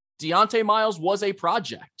Deontay Miles was a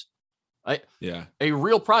project. A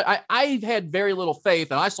real pride. I had very little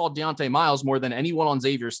faith, and I saw Deontay Miles more than anyone on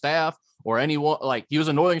Xavier's staff or anyone. Like, he was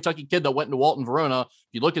a Northern Kentucky kid that went into Walton Verona. If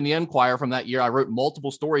you look in the Enquirer from that year, I wrote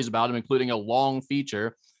multiple stories about him, including a long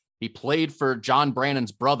feature. He played for John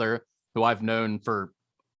Brannon's brother, who I've known for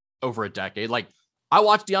over a decade. Like, I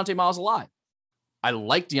watched Deontay Miles a lot. I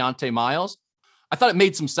like Deontay Miles. I thought it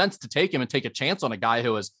made some sense to take him and take a chance on a guy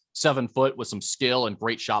who was 7 foot with some skill and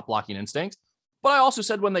great shot blocking instincts. But I also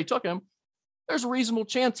said when they took him, there's a reasonable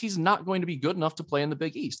chance he's not going to be good enough to play in the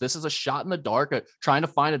Big East. This is a shot in the dark, trying to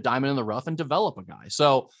find a diamond in the rough and develop a guy.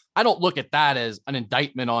 So I don't look at that as an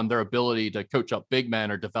indictment on their ability to coach up big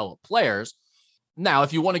men or develop players. Now,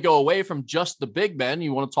 if you want to go away from just the big men,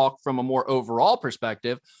 you want to talk from a more overall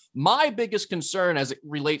perspective, my biggest concern as it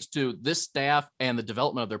relates to this staff and the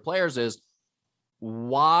development of their players is,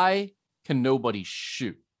 why can nobody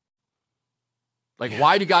shoot? Like,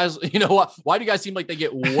 why do guys, why do guys seem like they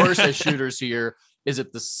get worse as shooters here? Is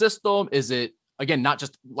it the system? Is it, again, not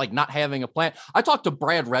just like not having a plan? I talked to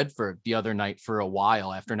Brad Redford the other night for a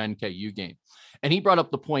while after an NKU game, and he brought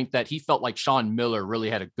up the point that he felt like Sean Miller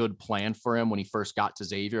really had a good plan for him when he first got to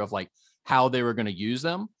Xavier of like how they were going to use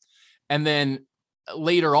them. And then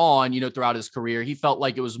later on, throughout his career, he felt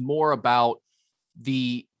like it was more about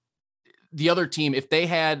the other team. If they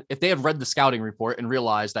had read the scouting report and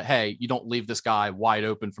realized that, hey, you don't leave this guy wide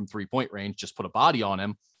open from 3-point range, just put a body on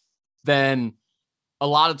him, then a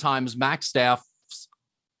lot of times Mac's staff's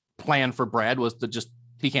plan for Brad was to just,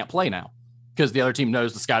 he can't play now because the other team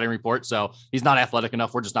knows the scouting report. So he's not athletic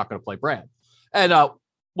enough. We're just not going to play Brad. And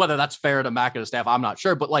whether that's fair to Mac and the staff, I'm not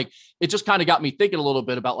sure, but like, it just kind of got me thinking a little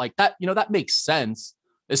bit about like that, that makes sense,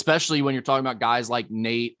 especially when you're talking about guys like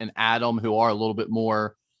Nate and Adam, who are a little bit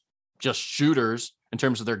more just shooters in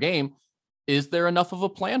terms of their game. Is there enough of a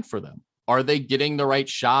plan for them? Are they getting the right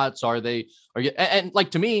shots? And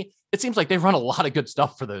like, to me, it seems like they run a lot of good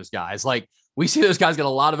stuff for those guys. Like, we see those guys get a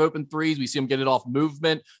lot of open threes. We see them get it off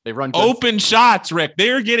movement. They run open shots, Rick.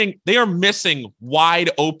 They are missing wide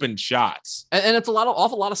open shots. And it's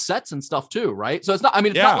awful lot of sets and stuff too. Right. So it's not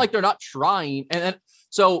like they're not trying. And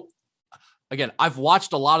so again, I've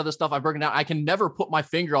watched a lot of this stuff. I've broken down. I can never put my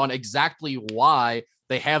finger on exactly why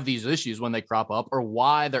they have these issues when they crop up, or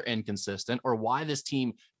why they're inconsistent, or why this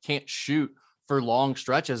team can't shoot for long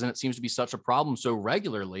stretches. And it seems to be such a problem so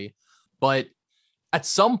regularly. But at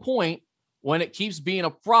some point, when it keeps being a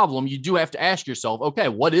problem, you do have to ask yourself, okay,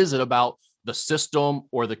 what is it about the system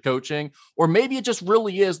or the coaching? Or maybe it just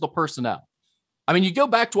really is the personnel. I mean, you go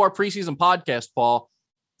back to our preseason podcast, Paul,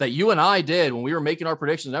 that you and I did when we were making our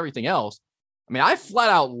predictions and everything else. I mean, I flat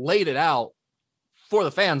out laid it out for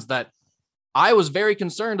the fans that I was very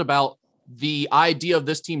concerned about the idea of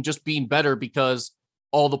this team just being better because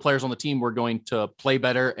all the players on the team were going to play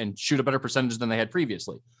better and shoot a better percentage than they had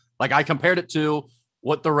previously. Like, I compared it to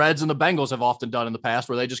what the Reds and the Bengals have often done in the past,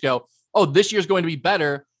 where they just go, oh, this year's going to be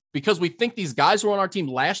better because we think these guys who were on our team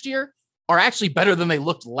last year are actually better than they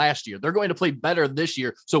looked last year. They're going to play better this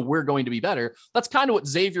year, so we're going to be better. That's kind of what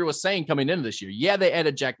Xavier was saying coming into this year. Yeah, they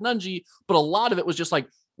added Jack Nunge, but a lot of it was just like,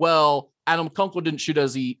 well, Adam Kunkel didn't shoot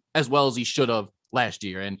as well as he should have last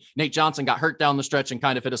year. And Nate Johnson got hurt down the stretch and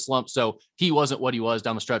kind of hit a slump. So he wasn't what he was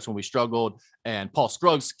down the stretch when we struggled. And Paul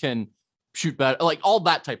Scruggs can shoot better, like all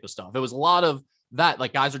that type of stuff. It was a lot of that,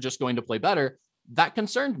 like guys are just going to play better. That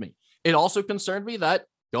concerned me. It also concerned me that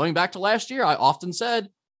going back to last year, I often said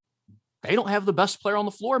they don't have the best player on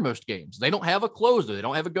the floor most games. They don't have a closer. They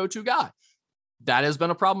don't have a go-to guy. That has been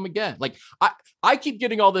a problem again. Like I keep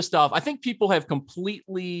getting all this stuff. I think people have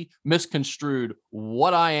completely misconstrued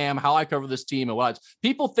what I am, how I cover this team, and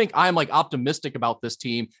people think I'm like optimistic about this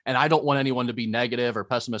team, and I don't want anyone to be negative or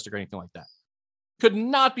pessimistic or anything like that. Could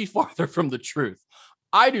not be farther from the truth.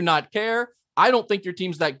 I do not care. I don't think your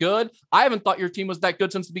team's that good. I haven't thought your team was that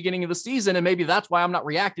good since the beginning of the season, and maybe that's why I'm not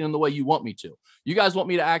reacting in the way you want me to. You guys want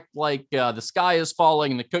me to act like the sky is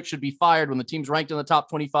falling and the coach should be fired when the team's ranked in the top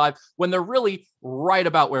 25, when they're really right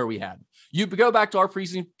about where we had them. You go back to our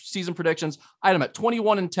preseason predictions. I had them at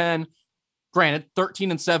 21-10. Granted,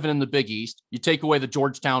 13-7 in the Big East. You take away the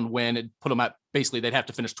Georgetown win and put them at basically they'd have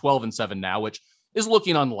to finish 12-7 now, which is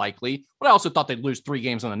looking unlikely. But I also thought they'd lose 3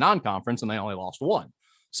 games in the non-conference, and they only lost 1.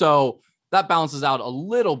 So that balances out a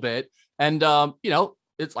little bit. And,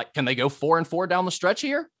 it's like, can they go 4-4 down the stretch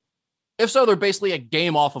here? If so, they're basically a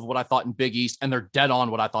game off of what I thought in Big East, and they're dead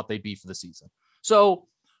on what I thought they'd be for the season. So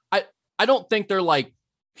I don't think they're like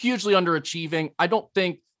hugely underachieving. I don't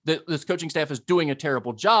think that this coaching staff is doing a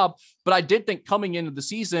terrible job, but I did think coming into the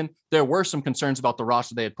season, there were some concerns about the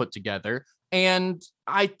roster they had put together. And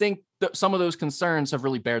I think that some of those concerns have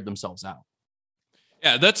really bared themselves out.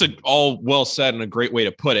 Yeah, that's all well said and a great way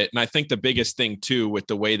to put it. And I think the biggest thing too with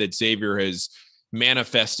the way that Xavier has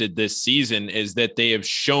manifested this season is that they have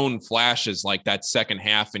shown flashes like that second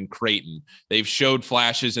half in Creighton. They've showed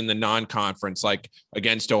flashes in the non-conference, like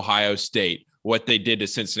against Ohio State, what they did to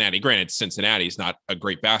Cincinnati. Granted, Cincinnati is not a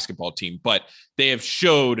great basketball team, but they have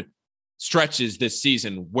showed stretches this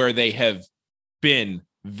season where they have been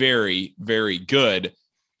very, very good.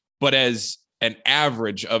 But as an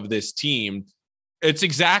average of this team, it's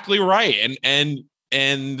exactly right.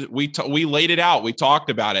 And we laid it out. We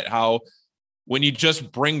talked about it, how when you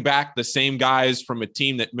just bring back the same guys from a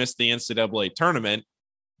team that missed the NCAA tournament,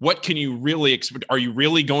 what can you really expect? Are you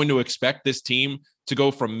really going to expect this team to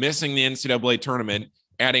go from missing the NCAA tournament,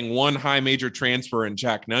 adding one high major transfer in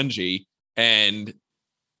Jack Nunge, and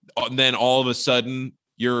then all of a sudden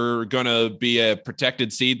you're going to be a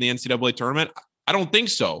protected seed in the NCAA tournament? I don't think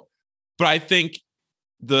so. But I think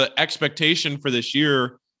the expectation for this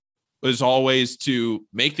year is always to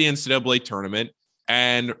make the NCAA tournament.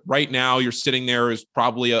 And right now you're sitting there as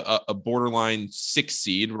probably a borderline 6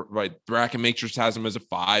 seed, right? Bracket Matrix has them as a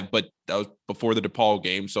 5, but that was before the DePaul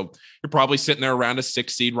game. So you're probably sitting there around a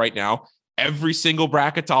 6 seed right now. Every single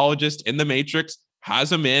bracketologist in the Matrix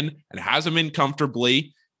has them in and has them in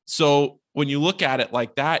comfortably. So when you look at it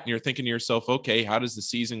like that and you're thinking to yourself, okay, how does the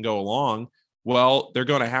season go along? Well, they're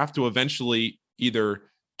going to have to eventually either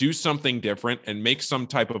do something different and make some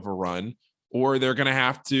type of a run, or they're going to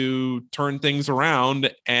have to turn things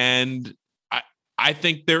around. And I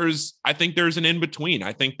think there's an in between.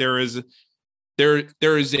 I think there is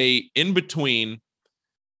a in between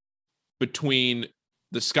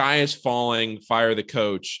the sky is falling, fire the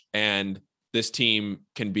coach, and this team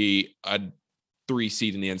can be a 3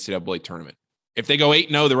 seed in the NCAA tournament. If they go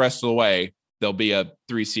 8-0 the rest of the way, they'll be a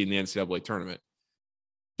 3 seed in the NCAA tournament.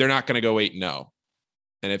 They're not going to go 8-0.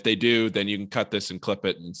 And if they do, then you can cut this and clip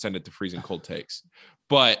it and send it to Freezing Cold Takes.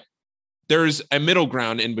 But there's a middle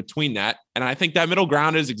ground in between that. And I think that middle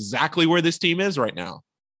ground is exactly where this team is right now.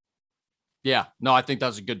 Yeah, no, I think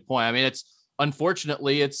that's a good point. I mean,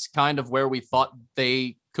 unfortunately, it's kind of where we thought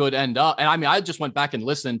they could end up. And I mean, I just went back and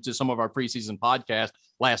listened to some of our preseason podcasts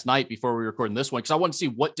last night before we recorded this one, because I want to see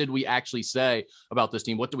what did we actually say about this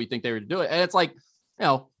team? What do we think they were to do it? And it's like,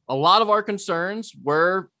 a lot of our concerns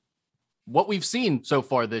were what we've seen so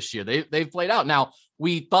far this year. They've played out. Now,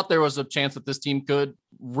 we thought there was a chance that this team could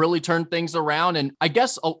really turn things around. And I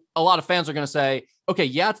guess a lot of fans are going to say, okay,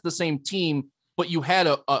 yeah, it's the same team, but you had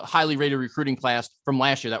a highly rated recruiting class from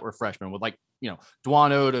last year that were freshmen with Dwan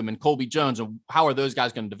Odom and Colby Jones. And how are those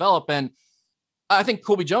guys going to develop? And I think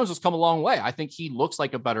Colby Jones has come a long way. I think he looks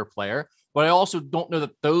like a better player, but I also don't know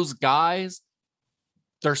that those guys,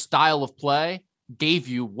 their style of play gave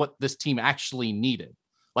you what this team actually needed.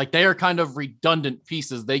 Like, they are kind of redundant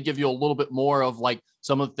pieces. They give you a little bit more of like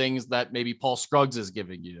some of the things that maybe Paul Scruggs is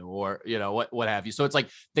giving you, or, what have you. So it's like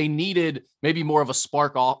they needed maybe more of a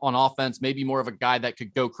spark on offense, maybe more of a guy that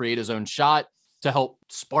could go create his own shot to help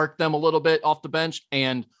spark them a little bit off the bench.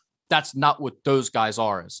 And that's not what those guys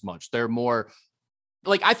are as much. They're more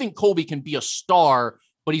like, I think Colby can be a star,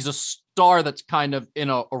 but he's a star that's kind of in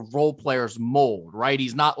a role player's mold, right?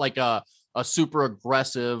 He's not like a super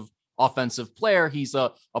aggressive offensive player. He's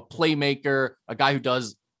a playmaker, a guy who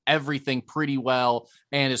does everything pretty well,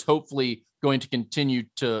 and is hopefully going to continue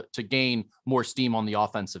to gain more steam on the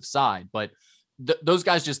offensive side. But those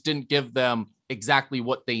guys just didn't give them exactly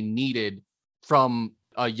what they needed from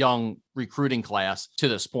a young recruiting class to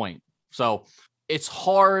this point. So it's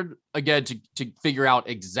hard, again, to figure out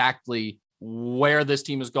exactly where this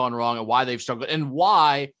team has gone wrong and why they've struggled, and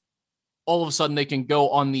why all of a sudden they can go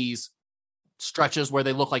on these stretches where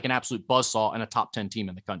they look like an absolute buzzsaw and a top 10 team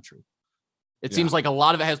in the country. It seems like a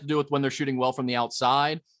lot of it has to do with when they're shooting well from the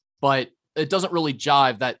outside, but it doesn't really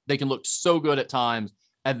jive that they can look so good at times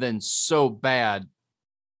and then so bad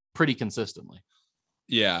pretty consistently.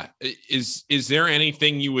 Yeah. Is there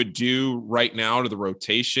anything you would do right now to the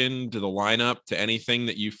rotation, to the lineup, to anything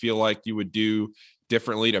that you feel like you would do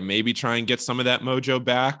differently to maybe try and get some of that mojo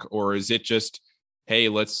back? Or is it just, hey,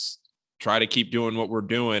 let's try to keep doing what we're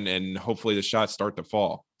doing and hopefully the shots start to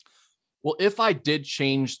fall? Well, if I did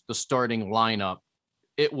change the starting lineup,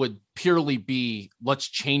 it would purely be, let's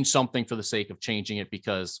change something for the sake of changing it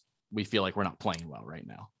because we feel like we're not playing well right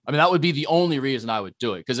now. I mean, that would be the only reason I would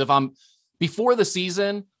do it. Because if I'm before the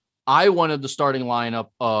season, I wanted the starting lineup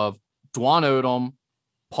of Dwan Odom,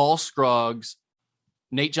 Paul Scruggs,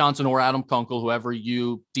 Nate Johnson, or Adam Kunkel, whoever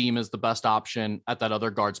you deem as the best option at that other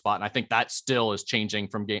guard spot. And I think that still is changing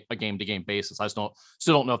from a game to game basis. I still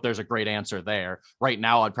don't know if there's a great answer there. Right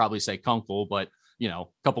now, I'd probably say Kunkel, but a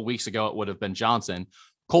couple weeks ago, it would have been Johnson.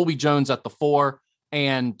 Colby Jones at the 4,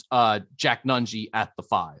 and Jack Nunge at the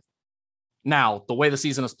 5. Now, the way the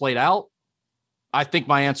season has played out, I think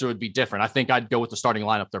my answer would be different. I think I'd go with the starting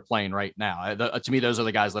lineup they're playing right now. To me, those are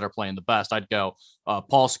the guys that are playing the best. I'd go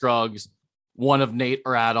Paul Scruggs, one of Nate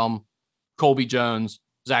or Adam, Colby Jones,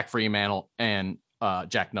 Zach Freemantle, and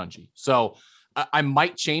Jack Nunge. So I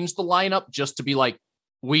might change the lineup just to be like,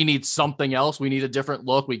 we need something else. We need a different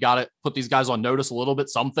look. We got to put these guys on notice a little bit,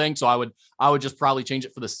 something. So I would just probably change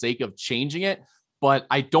it for the sake of changing it. But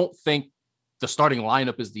I don't think the starting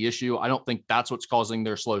lineup is the issue. I don't think that's what's causing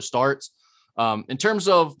their slow starts. In terms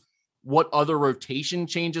of what other rotation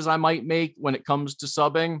changes I might make when it comes to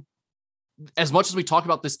subbing, as much as we talk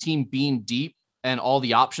about this team being deep and all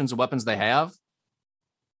the options and weapons they have,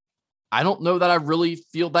 I don't know that I really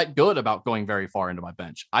feel that good about going very far into my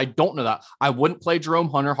bench. I don't know that. I wouldn't play Jerome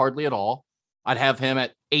Hunter hardly at all. I'd have him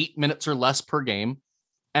at 8 minutes or less per game.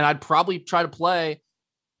 And I'd probably try to play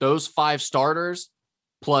those 5 starters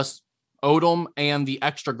plus Odom and the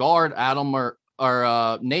extra guard, Adam or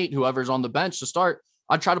Nate, whoever's on the bench to start.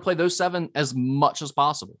 I'd try to play those 7 as much as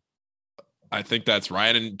possible. I think that's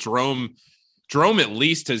right. And Jerome at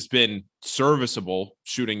least has been serviceable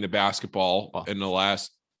shooting the basketball in the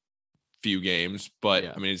last few games, but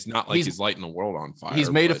yeah. I mean, it's not like he's lighting the world on fire.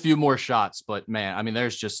 He's made a few more shots, but man, I mean,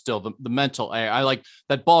 there's just still the mental air. I like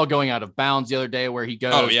that ball going out of bounds the other day where he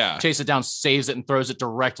goes, chase it down, saves it, and throws it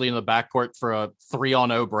directly in the backcourt for a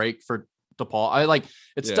 3-on-0 break for DePaul. I like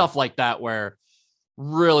stuff like that where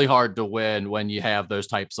really hard to win when you have those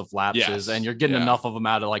types of lapses and you're getting enough of them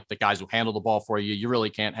out of like the guys who handle the ball for you. You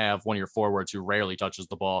really can't have one of your forwards who rarely touches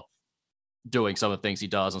the ball doing some of the things he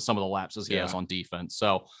does and some of the lapses he has on defense.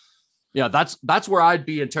 So yeah, that's where I'd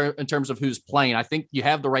be in terms of who's playing. I think you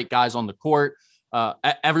have the right guys on the court.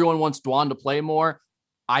 Everyone wants Dwan to play more.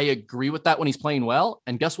 I agree with that when he's playing well.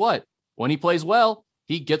 And guess what? When he plays well,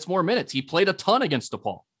 he gets more minutes. He played a ton against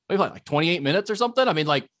DePaul. He played like 28 minutes or something. I mean,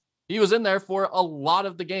 like he was in there for a lot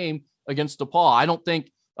of the game against DePaul. I don't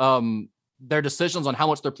think their decisions on how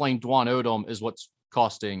much they're playing Dwan Odom is what's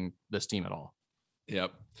costing this team at all.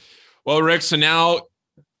 Yep. Well, Rick, so now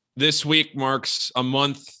this week marks a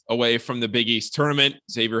month away from the Big East tournament.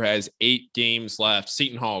 Xavier has 8 games left.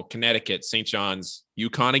 Seton Hall, Connecticut, St. John's,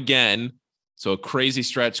 UConn again. So a crazy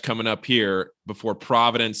stretch coming up here before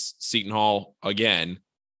Providence, Seton Hall again,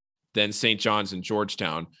 then St. John's and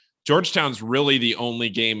Georgetown. Georgetown's really the only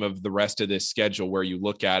game of the rest of this schedule where you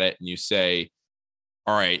look at it and you say,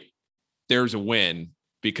 all right, there's a win,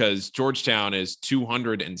 because Georgetown is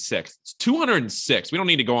 206. It's 206. We don't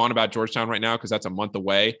need to go on about Georgetown right now because that's a month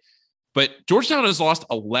away. But Georgetown has lost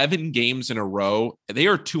 11 games in a row. They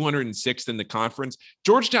are 206th in the conference.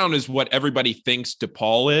 Georgetown is what everybody thinks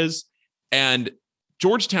DePaul is. And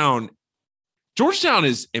Georgetown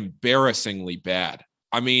is embarrassingly bad.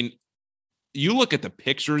 I mean, you look at the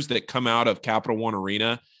pictures that come out of Capital One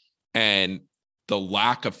Arena and the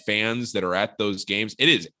lack of fans that are at those games. It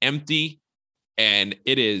is empty. And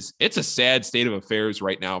it's a sad state of affairs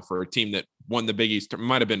right now for a team that won the Big East. It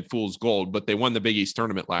might have been fool's gold, but they won the Big East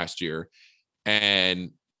tournament last year.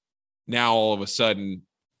 And now all of a sudden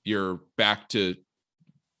you're back to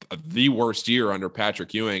the worst year under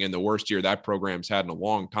Patrick Ewing and the worst year that program's had in a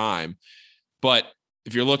long time. But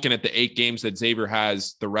if you're looking at the 8 games that Xavier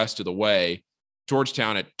has the rest of the way,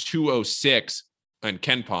 Georgetown at 206 and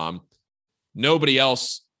KenPom, nobody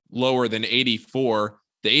else lower than 84.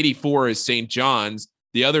 The 84 is St. John's.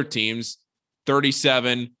 The other teams,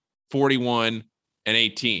 37, 41, and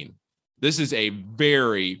 18. This is a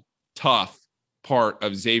very tough part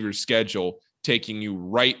of Xavier's schedule, taking you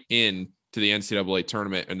right in to the NCAA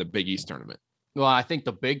tournament and the Big East tournament. Well, I think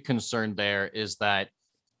the big concern there is that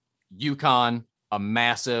UConn, a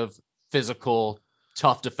massive, physical,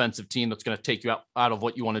 tough defensive team that's going to take you out of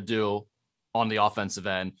what you want to do on the offensive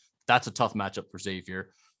end. That's a tough matchup for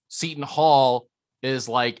Xavier. Seton Hall is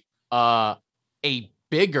like a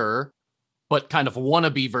bigger but kind of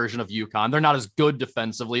wannabe version of UConn. They're not as good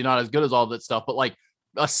defensively, not as good as all that stuff, but like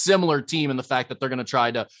a similar team in the fact that they're going to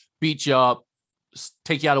try to beat you up,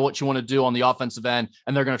 take you out of what you want to do on the offensive end,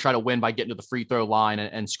 and they're going to try to win by getting to the free throw line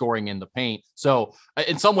and scoring in the paint. So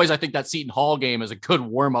in some ways, I think that Seton Hall game is a good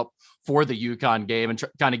warm-up for the UConn game and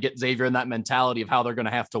kind of get Xavier in that mentality of how they're going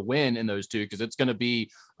to have to win in those two, because it's going to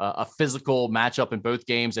be a physical matchup in both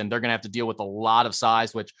games, and they're going to have to deal with a lot of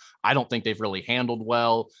size, which I don't think they've really handled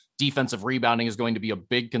well. Defensive rebounding is going to be a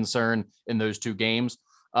big concern in those two games.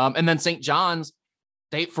 And then St. John's,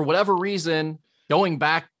 they, for whatever reason, going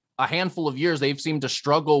back a handful of years, they've seemed to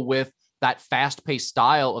struggle with that fast-paced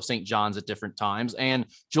style of St. John's at different times. And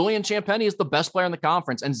Julian Champagny is the best player in the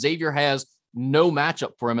conference, and Xavier has no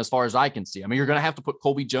matchup for him as far as I can see. I mean, you're going to have to put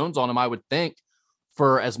Colby Jones on him, I would think,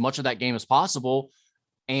 for as much of that game as possible.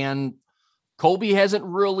 And Colby hasn't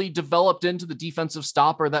really developed into the defensive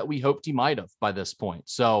stopper that we hoped he might have by this point.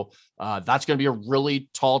 So that's going to be a really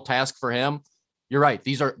tall task for him. You're right.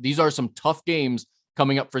 These are some tough games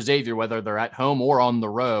coming up for Xavier, whether they're at home or on the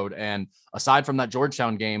road. And aside from that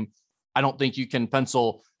Georgetown game, I don't think you can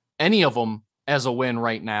pencil any of them as a win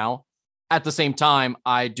right now. At the same time,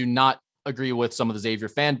 I do not agree with some of the Xavier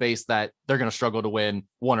fan base that they're going to struggle to win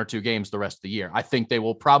 1 or 2 games the rest of the year. I think they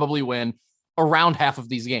will probably win around half of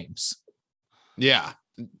these games. Yeah.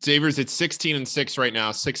 Xavier's at 16-6 right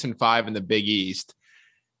now, 6-5 in the Big East.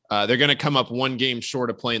 They're going to come up 1 game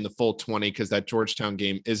short of playing the full 20 because that Georgetown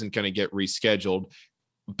game isn't going to get rescheduled.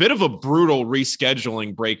 Bit of a brutal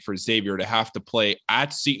rescheduling break for Xavier to have to play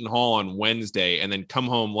at Seton Hall on Wednesday and then come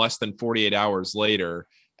home less than 48 hours later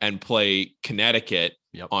and play Connecticut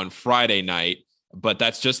on Friday night. But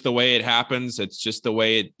that's just the way it happens. It's just the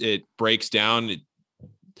way it breaks down.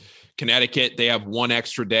 Connecticut, they have 1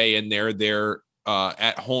 extra day in there. They're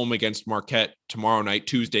at home against Marquette tomorrow night,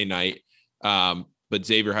 Tuesday night. But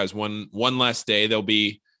Xavier has one less day. They'll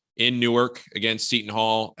be in Newark against Seton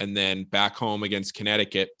Hall and then back home against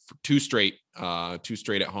Connecticut for 2 straight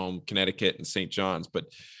at home, Connecticut and St. John's. But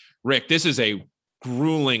Rick, this is a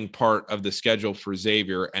grueling part of the schedule for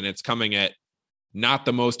Xavier, and it's coming at not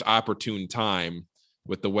the most opportune time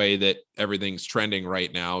with the way that everything's trending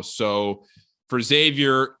right now. So for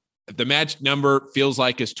Xavier, the magic number feels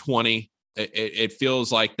like is 20. It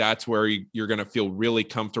feels like that's where you're going to feel really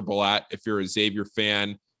comfortable at if you're a Xavier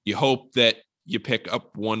fan. You hope that you pick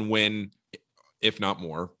up 1 win, if not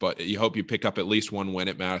more, but you hope you pick up at least 1 win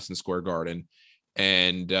at Madison Square Garden,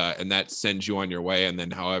 and that sends you on your way. And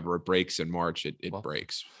then however it breaks in March, it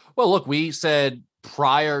breaks. Well, look, we said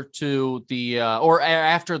prior to the or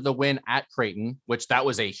after the win at Creighton, which that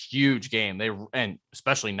was a huge game. And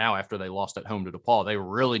especially now after they lost at home to DePaul, they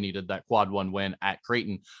really needed that quad 1 win at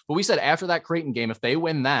Creighton. But we said after that Creighton game, if they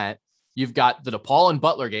win that, you've got the DePaul and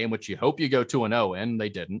Butler game, which you hope you go 2-0 in. They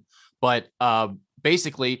didn't. But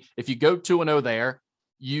basically, if you go 2-0 there,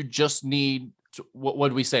 you just need to, what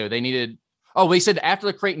did we say? We said after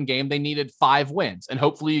the Creighton game, they needed 5 wins, and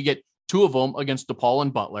hopefully you get 2 of them against DePaul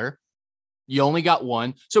and Butler. You only got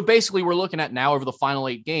 1. So basically we're looking at now over the final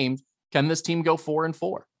 8 games, can this team go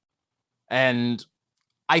 4-4? And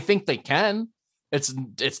I think they can. It's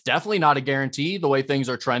definitely not a guarantee the way things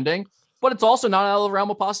are trending, but it's also not out of the realm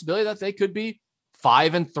of possibility that they could be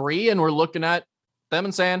 5-3. And we're looking at them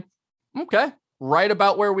and saying, okay, right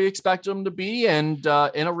about where we expect them to be and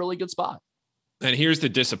in a really good spot. And here's the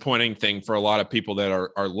disappointing thing for a lot of people that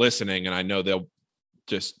are listening, and I know they'll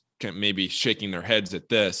just maybe shaking their heads at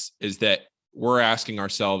this, is that we're asking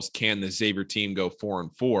ourselves, can the Xavier team go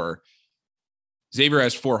 4-4? Xavier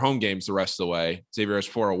has 4 home games the rest of the way. Xavier has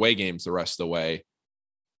 4 away games the rest of the way.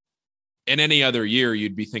 In any other year,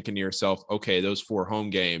 you'd be thinking to yourself, okay, those 4 home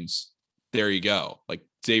games, there you go. Like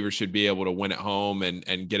Xavier should be able to win at home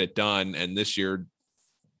and get it done. And this year,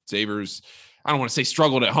 Xavier's, I don't want to say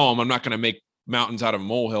struggled at home. I'm not going to make mountains out of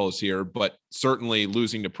molehills here, but certainly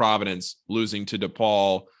losing to Providence, losing to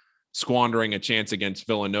DePaul, squandering a chance against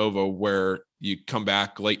Villanova where you come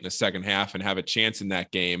back late in the second half and have a chance in that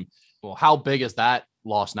game. Well, how big is that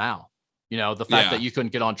loss now? You know, the fact that you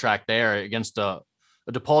couldn't get on track there against a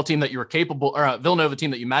DePaul team that you were capable, or a Villanova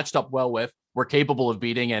team that you matched up well with, were capable of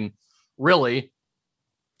beating. And really,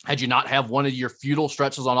 had you not have one of your futile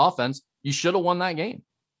stretches on offense, you should have won that game.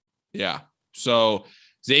 Yeah. So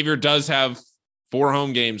Xavier does have 4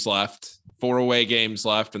 home games left, 4 away games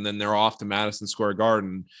left, and then they're off to Madison Square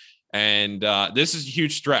Garden. And this is a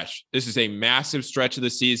huge stretch. This is a massive stretch of the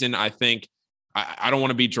season. I think I don't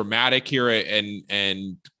want to be dramatic here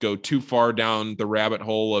and go too far down the rabbit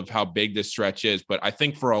hole of how big this stretch is, but I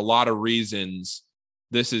think for a lot of reasons,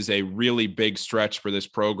 this is a really big stretch for this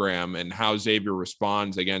program, and how Xavier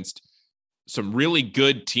responds against some really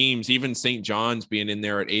good teams, even St. John's being in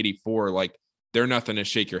there at 84, like they're nothing to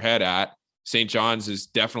shake your head at. St. John's has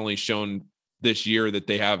definitely shown this year that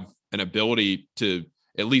they have an ability to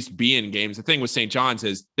at least be in games. The thing with St. John's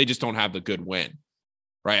is they just don't have the good win,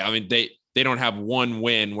 right? I mean, they don't have one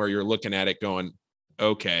win where you're looking at it going,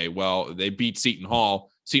 okay, well, they beat Seton Hall.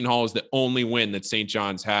 Seton Hall is the only win that St.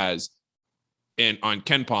 John's has on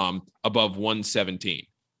KenPom above 117.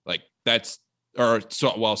 Like they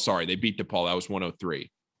beat DePaul. That was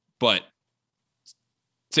 103. But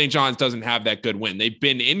St. John's doesn't have that good win. They've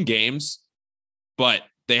been in games, but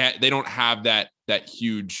they don't have that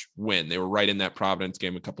huge win. They were right in that Providence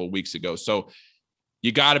game a couple of weeks ago. So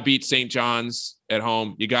you got to beat St. John's at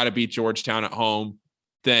home. You got to beat Georgetown at home.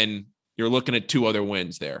 Then you're looking at 2 other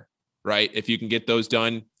wins there. right? If you can get those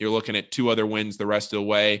done, you're looking at 2 other wins the rest of the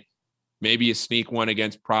way. Maybe a sneak one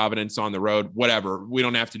against Providence on the road, whatever. We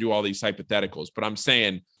don't have to do all these hypotheticals, but I'm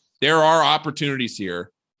saying there are opportunities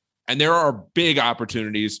here, and there are big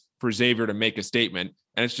opportunities for Xavier to make a statement.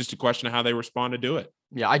 And it's just a question of how they respond to do it.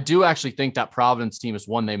 Yeah, I do actually think that Providence team is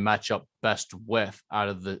one they match up best with out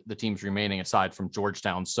of the teams remaining aside from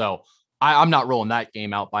Georgetown. So I'm not rolling that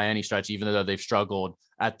game out by any stretch, even though they've struggled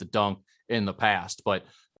at the dunk in the past. But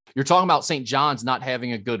you're talking about St. John's not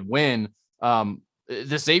having a good win.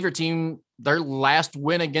 The Xavier team, their last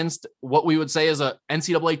win against what we would say is a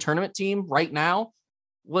NCAA tournament team right now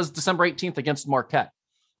was December 18th against Marquette.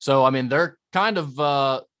 So, I mean, they're kind of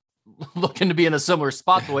looking to be in a similar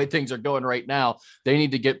spot the way things are going right now. They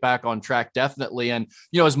need to get back on track, definitely. And,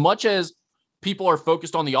 as much as people are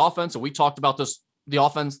focused on the offense, and we talked about the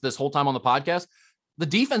offense this whole time on the podcast, the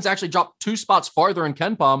defense actually dropped 2 spots farther in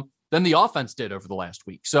KenPom than the offense did over the last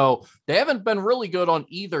week. So they haven't been really good on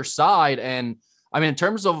either side. And I mean, in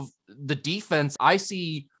terms of the defense, I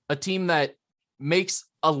see a team that makes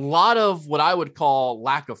a lot of what I would call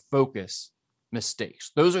lack of focus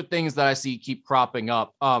mistakes. Those are things that I see keep cropping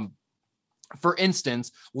up. For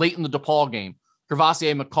instance, late in the DePaul game,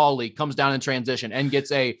 Crevassier McCauley comes down in transition and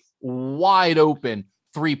gets a wide open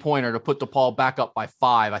 3-pointer to put DePaul back up by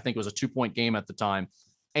 5. I think it was a 2-point game at the time.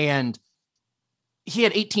 And he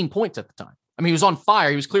had 18 points at the time. I mean, he was on fire.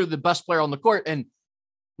 He was clearly the best player on the court, and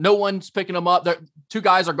no one's picking him up. 2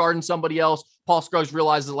 guys are guarding somebody else. Paul Scruggs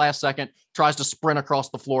realizes the last second, tries to sprint across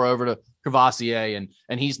the floor over to Crevassier,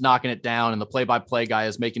 and he's knocking it down. And the play-by-play guy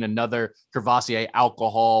is making another Crevassier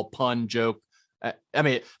alcohol pun joke. I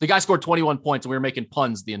mean, the guy scored 21 points and we were making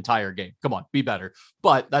puns the entire game. Come on, be better.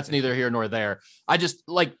 But that's neither here nor there. I just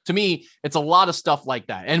to me, it's a lot of stuff like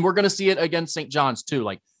that. And we're going to see it against St. John's too.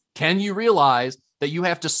 Like, can you realize that you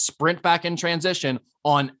have to sprint back in transition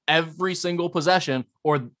on every single possession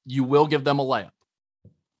or you will give them a layup?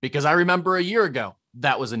 Because I remember a year ago,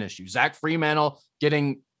 that was an issue. Zach Fremantle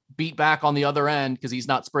getting beat back on the other end because he's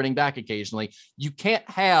not sprinting back occasionally. You can't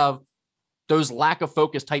have those lack of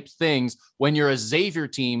focus type things when you're a Xavier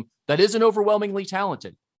team that isn't overwhelmingly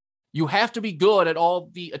talented. You have to be good at all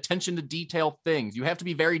the attention to detail things. You have to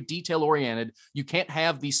be very detail oriented. You can't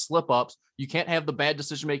have these slip ups. You can't have the bad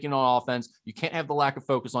decision making on offense. You can't have the lack of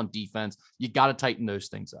focus on defense. You got to tighten those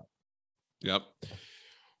things up. Yep.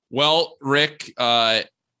 Well, Rick,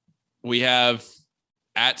 we have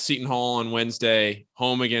at Seton Hall on Wednesday,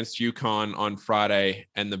 home against UConn on Friday,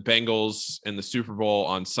 and the Bengals in the Super Bowl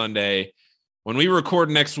on Sunday. When we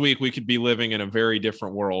record next week, we could be living in a very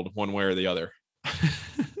different world, one way or the other.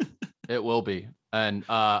 It will be. And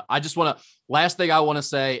I just want to, last thing I want to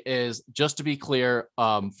say is just to be clear,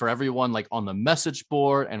 for everyone like on the message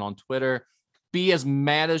board and on Twitter, be as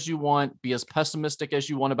mad as you want, be as pessimistic as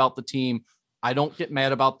you want about the team. I don't get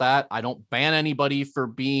mad about that. I don't ban anybody for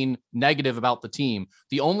being negative about the team.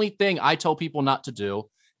 The only thing I tell people not to do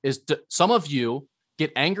is some of you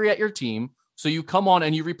get angry at your team. So you come on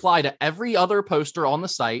and you reply to every other poster on the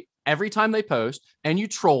site every time they post and you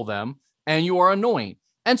troll them and you are annoying.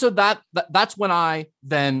 And so that's when I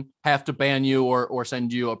then have to ban you or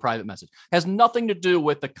send you a private message. Has nothing to do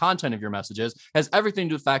with the content of your messages, has everything to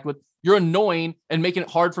do with the fact that you're annoying and making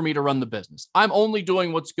it hard for me to run the business. I'm only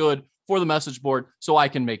doing what's good for the message board so I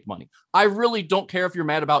can make money. I really don't care if you're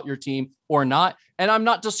mad about your team or not. And I'm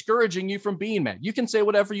not discouraging you from being mad. You can say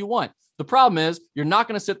whatever you want. The problem is you're not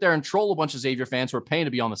going to sit there and troll a bunch of Xavier fans who are paying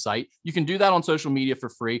to be on the site. You can do that on social media for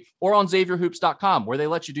free or on XavierHoops.com where they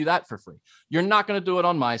let you do that for free. You're not going to do it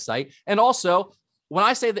on my site. And also, when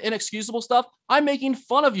I say the inexcusable stuff, I'm making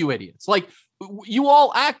fun of you idiots. Like, you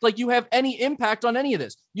all act like you have any impact on any of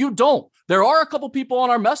this. You don't. There are a couple people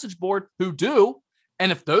on our message board who do.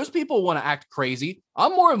 And if those people want to act crazy,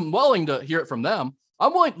 I'm more than willing to hear it from them.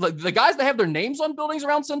 I'm willing, like the guys that have their names on buildings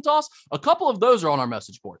around Cintas, a couple of those are on our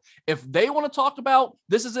message board. If they want to talk about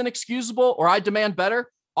this is inexcusable or I demand better,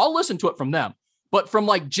 I'll listen to it from them. But from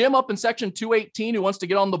like Jim up in section 218 who wants to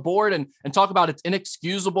get on the board and talk about it's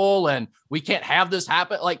inexcusable and we can't have this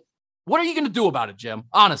happen. Like, what are you going to do about it, Jim?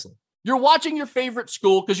 Honestly, you're watching your favorite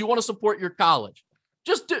school because you want to support your college.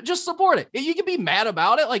 Just support it. You can be mad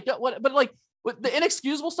about it. Like what, but like with the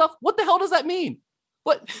inexcusable stuff, what the hell does that mean?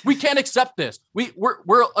 But we can't accept this.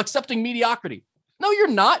 We're accepting mediocrity. No, you're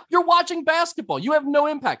not. You're watching basketball. You have no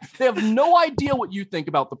impact. They have no idea what you think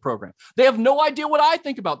about the program. They have no idea what I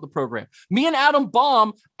think about the program. Me and Adam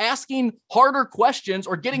Baum asking harder questions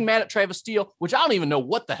or getting mad at Travis Steele, which I don't even know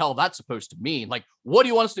what the hell that's supposed to mean. Like, what do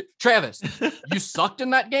you want us to do? Travis, you sucked in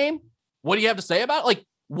that game. What do you have to say about it? Like,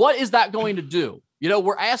 what is that going to do? You know,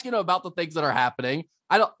 we're asking about the things that are happening.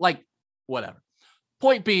 I don't like, whatever.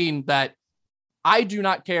 Point being that I do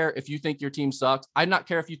not care if you think your team sucks. I do not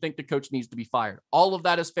care if you think the coach needs to be fired. All of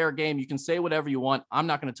that is fair game. You can say whatever you want. I'm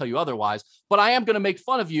not going to tell you otherwise, but I am going to make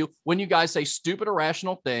fun of you when you guys say stupid,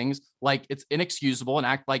 irrational things like it's inexcusable and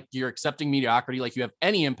act like you're accepting mediocrity, like you have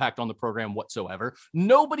any impact on the program whatsoever.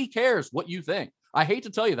 Nobody cares what you think. I hate to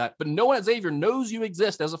tell you that, but no one at Xavier knows you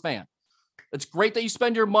exist as a fan. It's great that you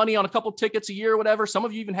spend your money on a couple tickets a year or whatever. Some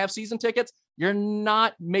of you even have season tickets. You're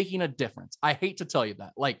not making a difference. I hate to tell you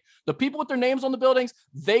that. Like, the people with their names on the buildings,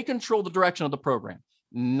 they control the direction of the program,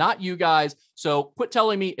 not you guys. So quit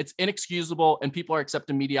telling me it's inexcusable and people are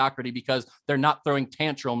accepting mediocrity because they're not throwing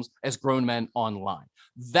tantrums as grown men online.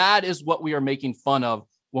 That is what we are making fun of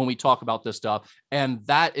when we talk about this stuff. And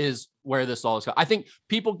that is where this all is. I think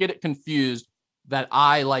people get it confused that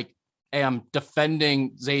I am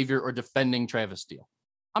defending Xavier or defending Travis Steele.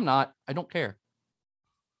 I'm not. I don't care.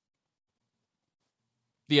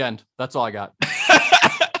 The end. That's all I got.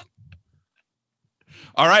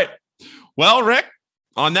 All right. Well, Rick,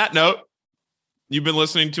 on that note, you've been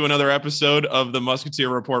listening to another episode of the Musketeer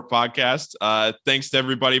Report podcast. Thanks to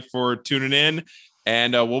everybody for tuning in.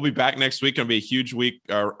 And we'll be back next week. Going to be a huge week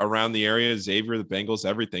around the area. Xavier, the Bengals,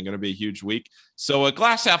 everything. Going to be a huge week. So a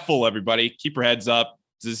glass half full, everybody. Keep your heads up.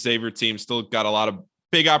 This Xavier team still got a lot of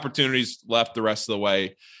big opportunities left the rest of the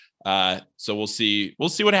way. So we'll see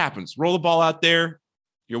what happens. Roll the ball out there.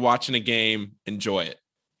 You're watching a game. Enjoy it.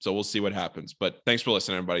 So we'll see what happens. But thanks for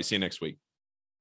listening, everybody. See you next week.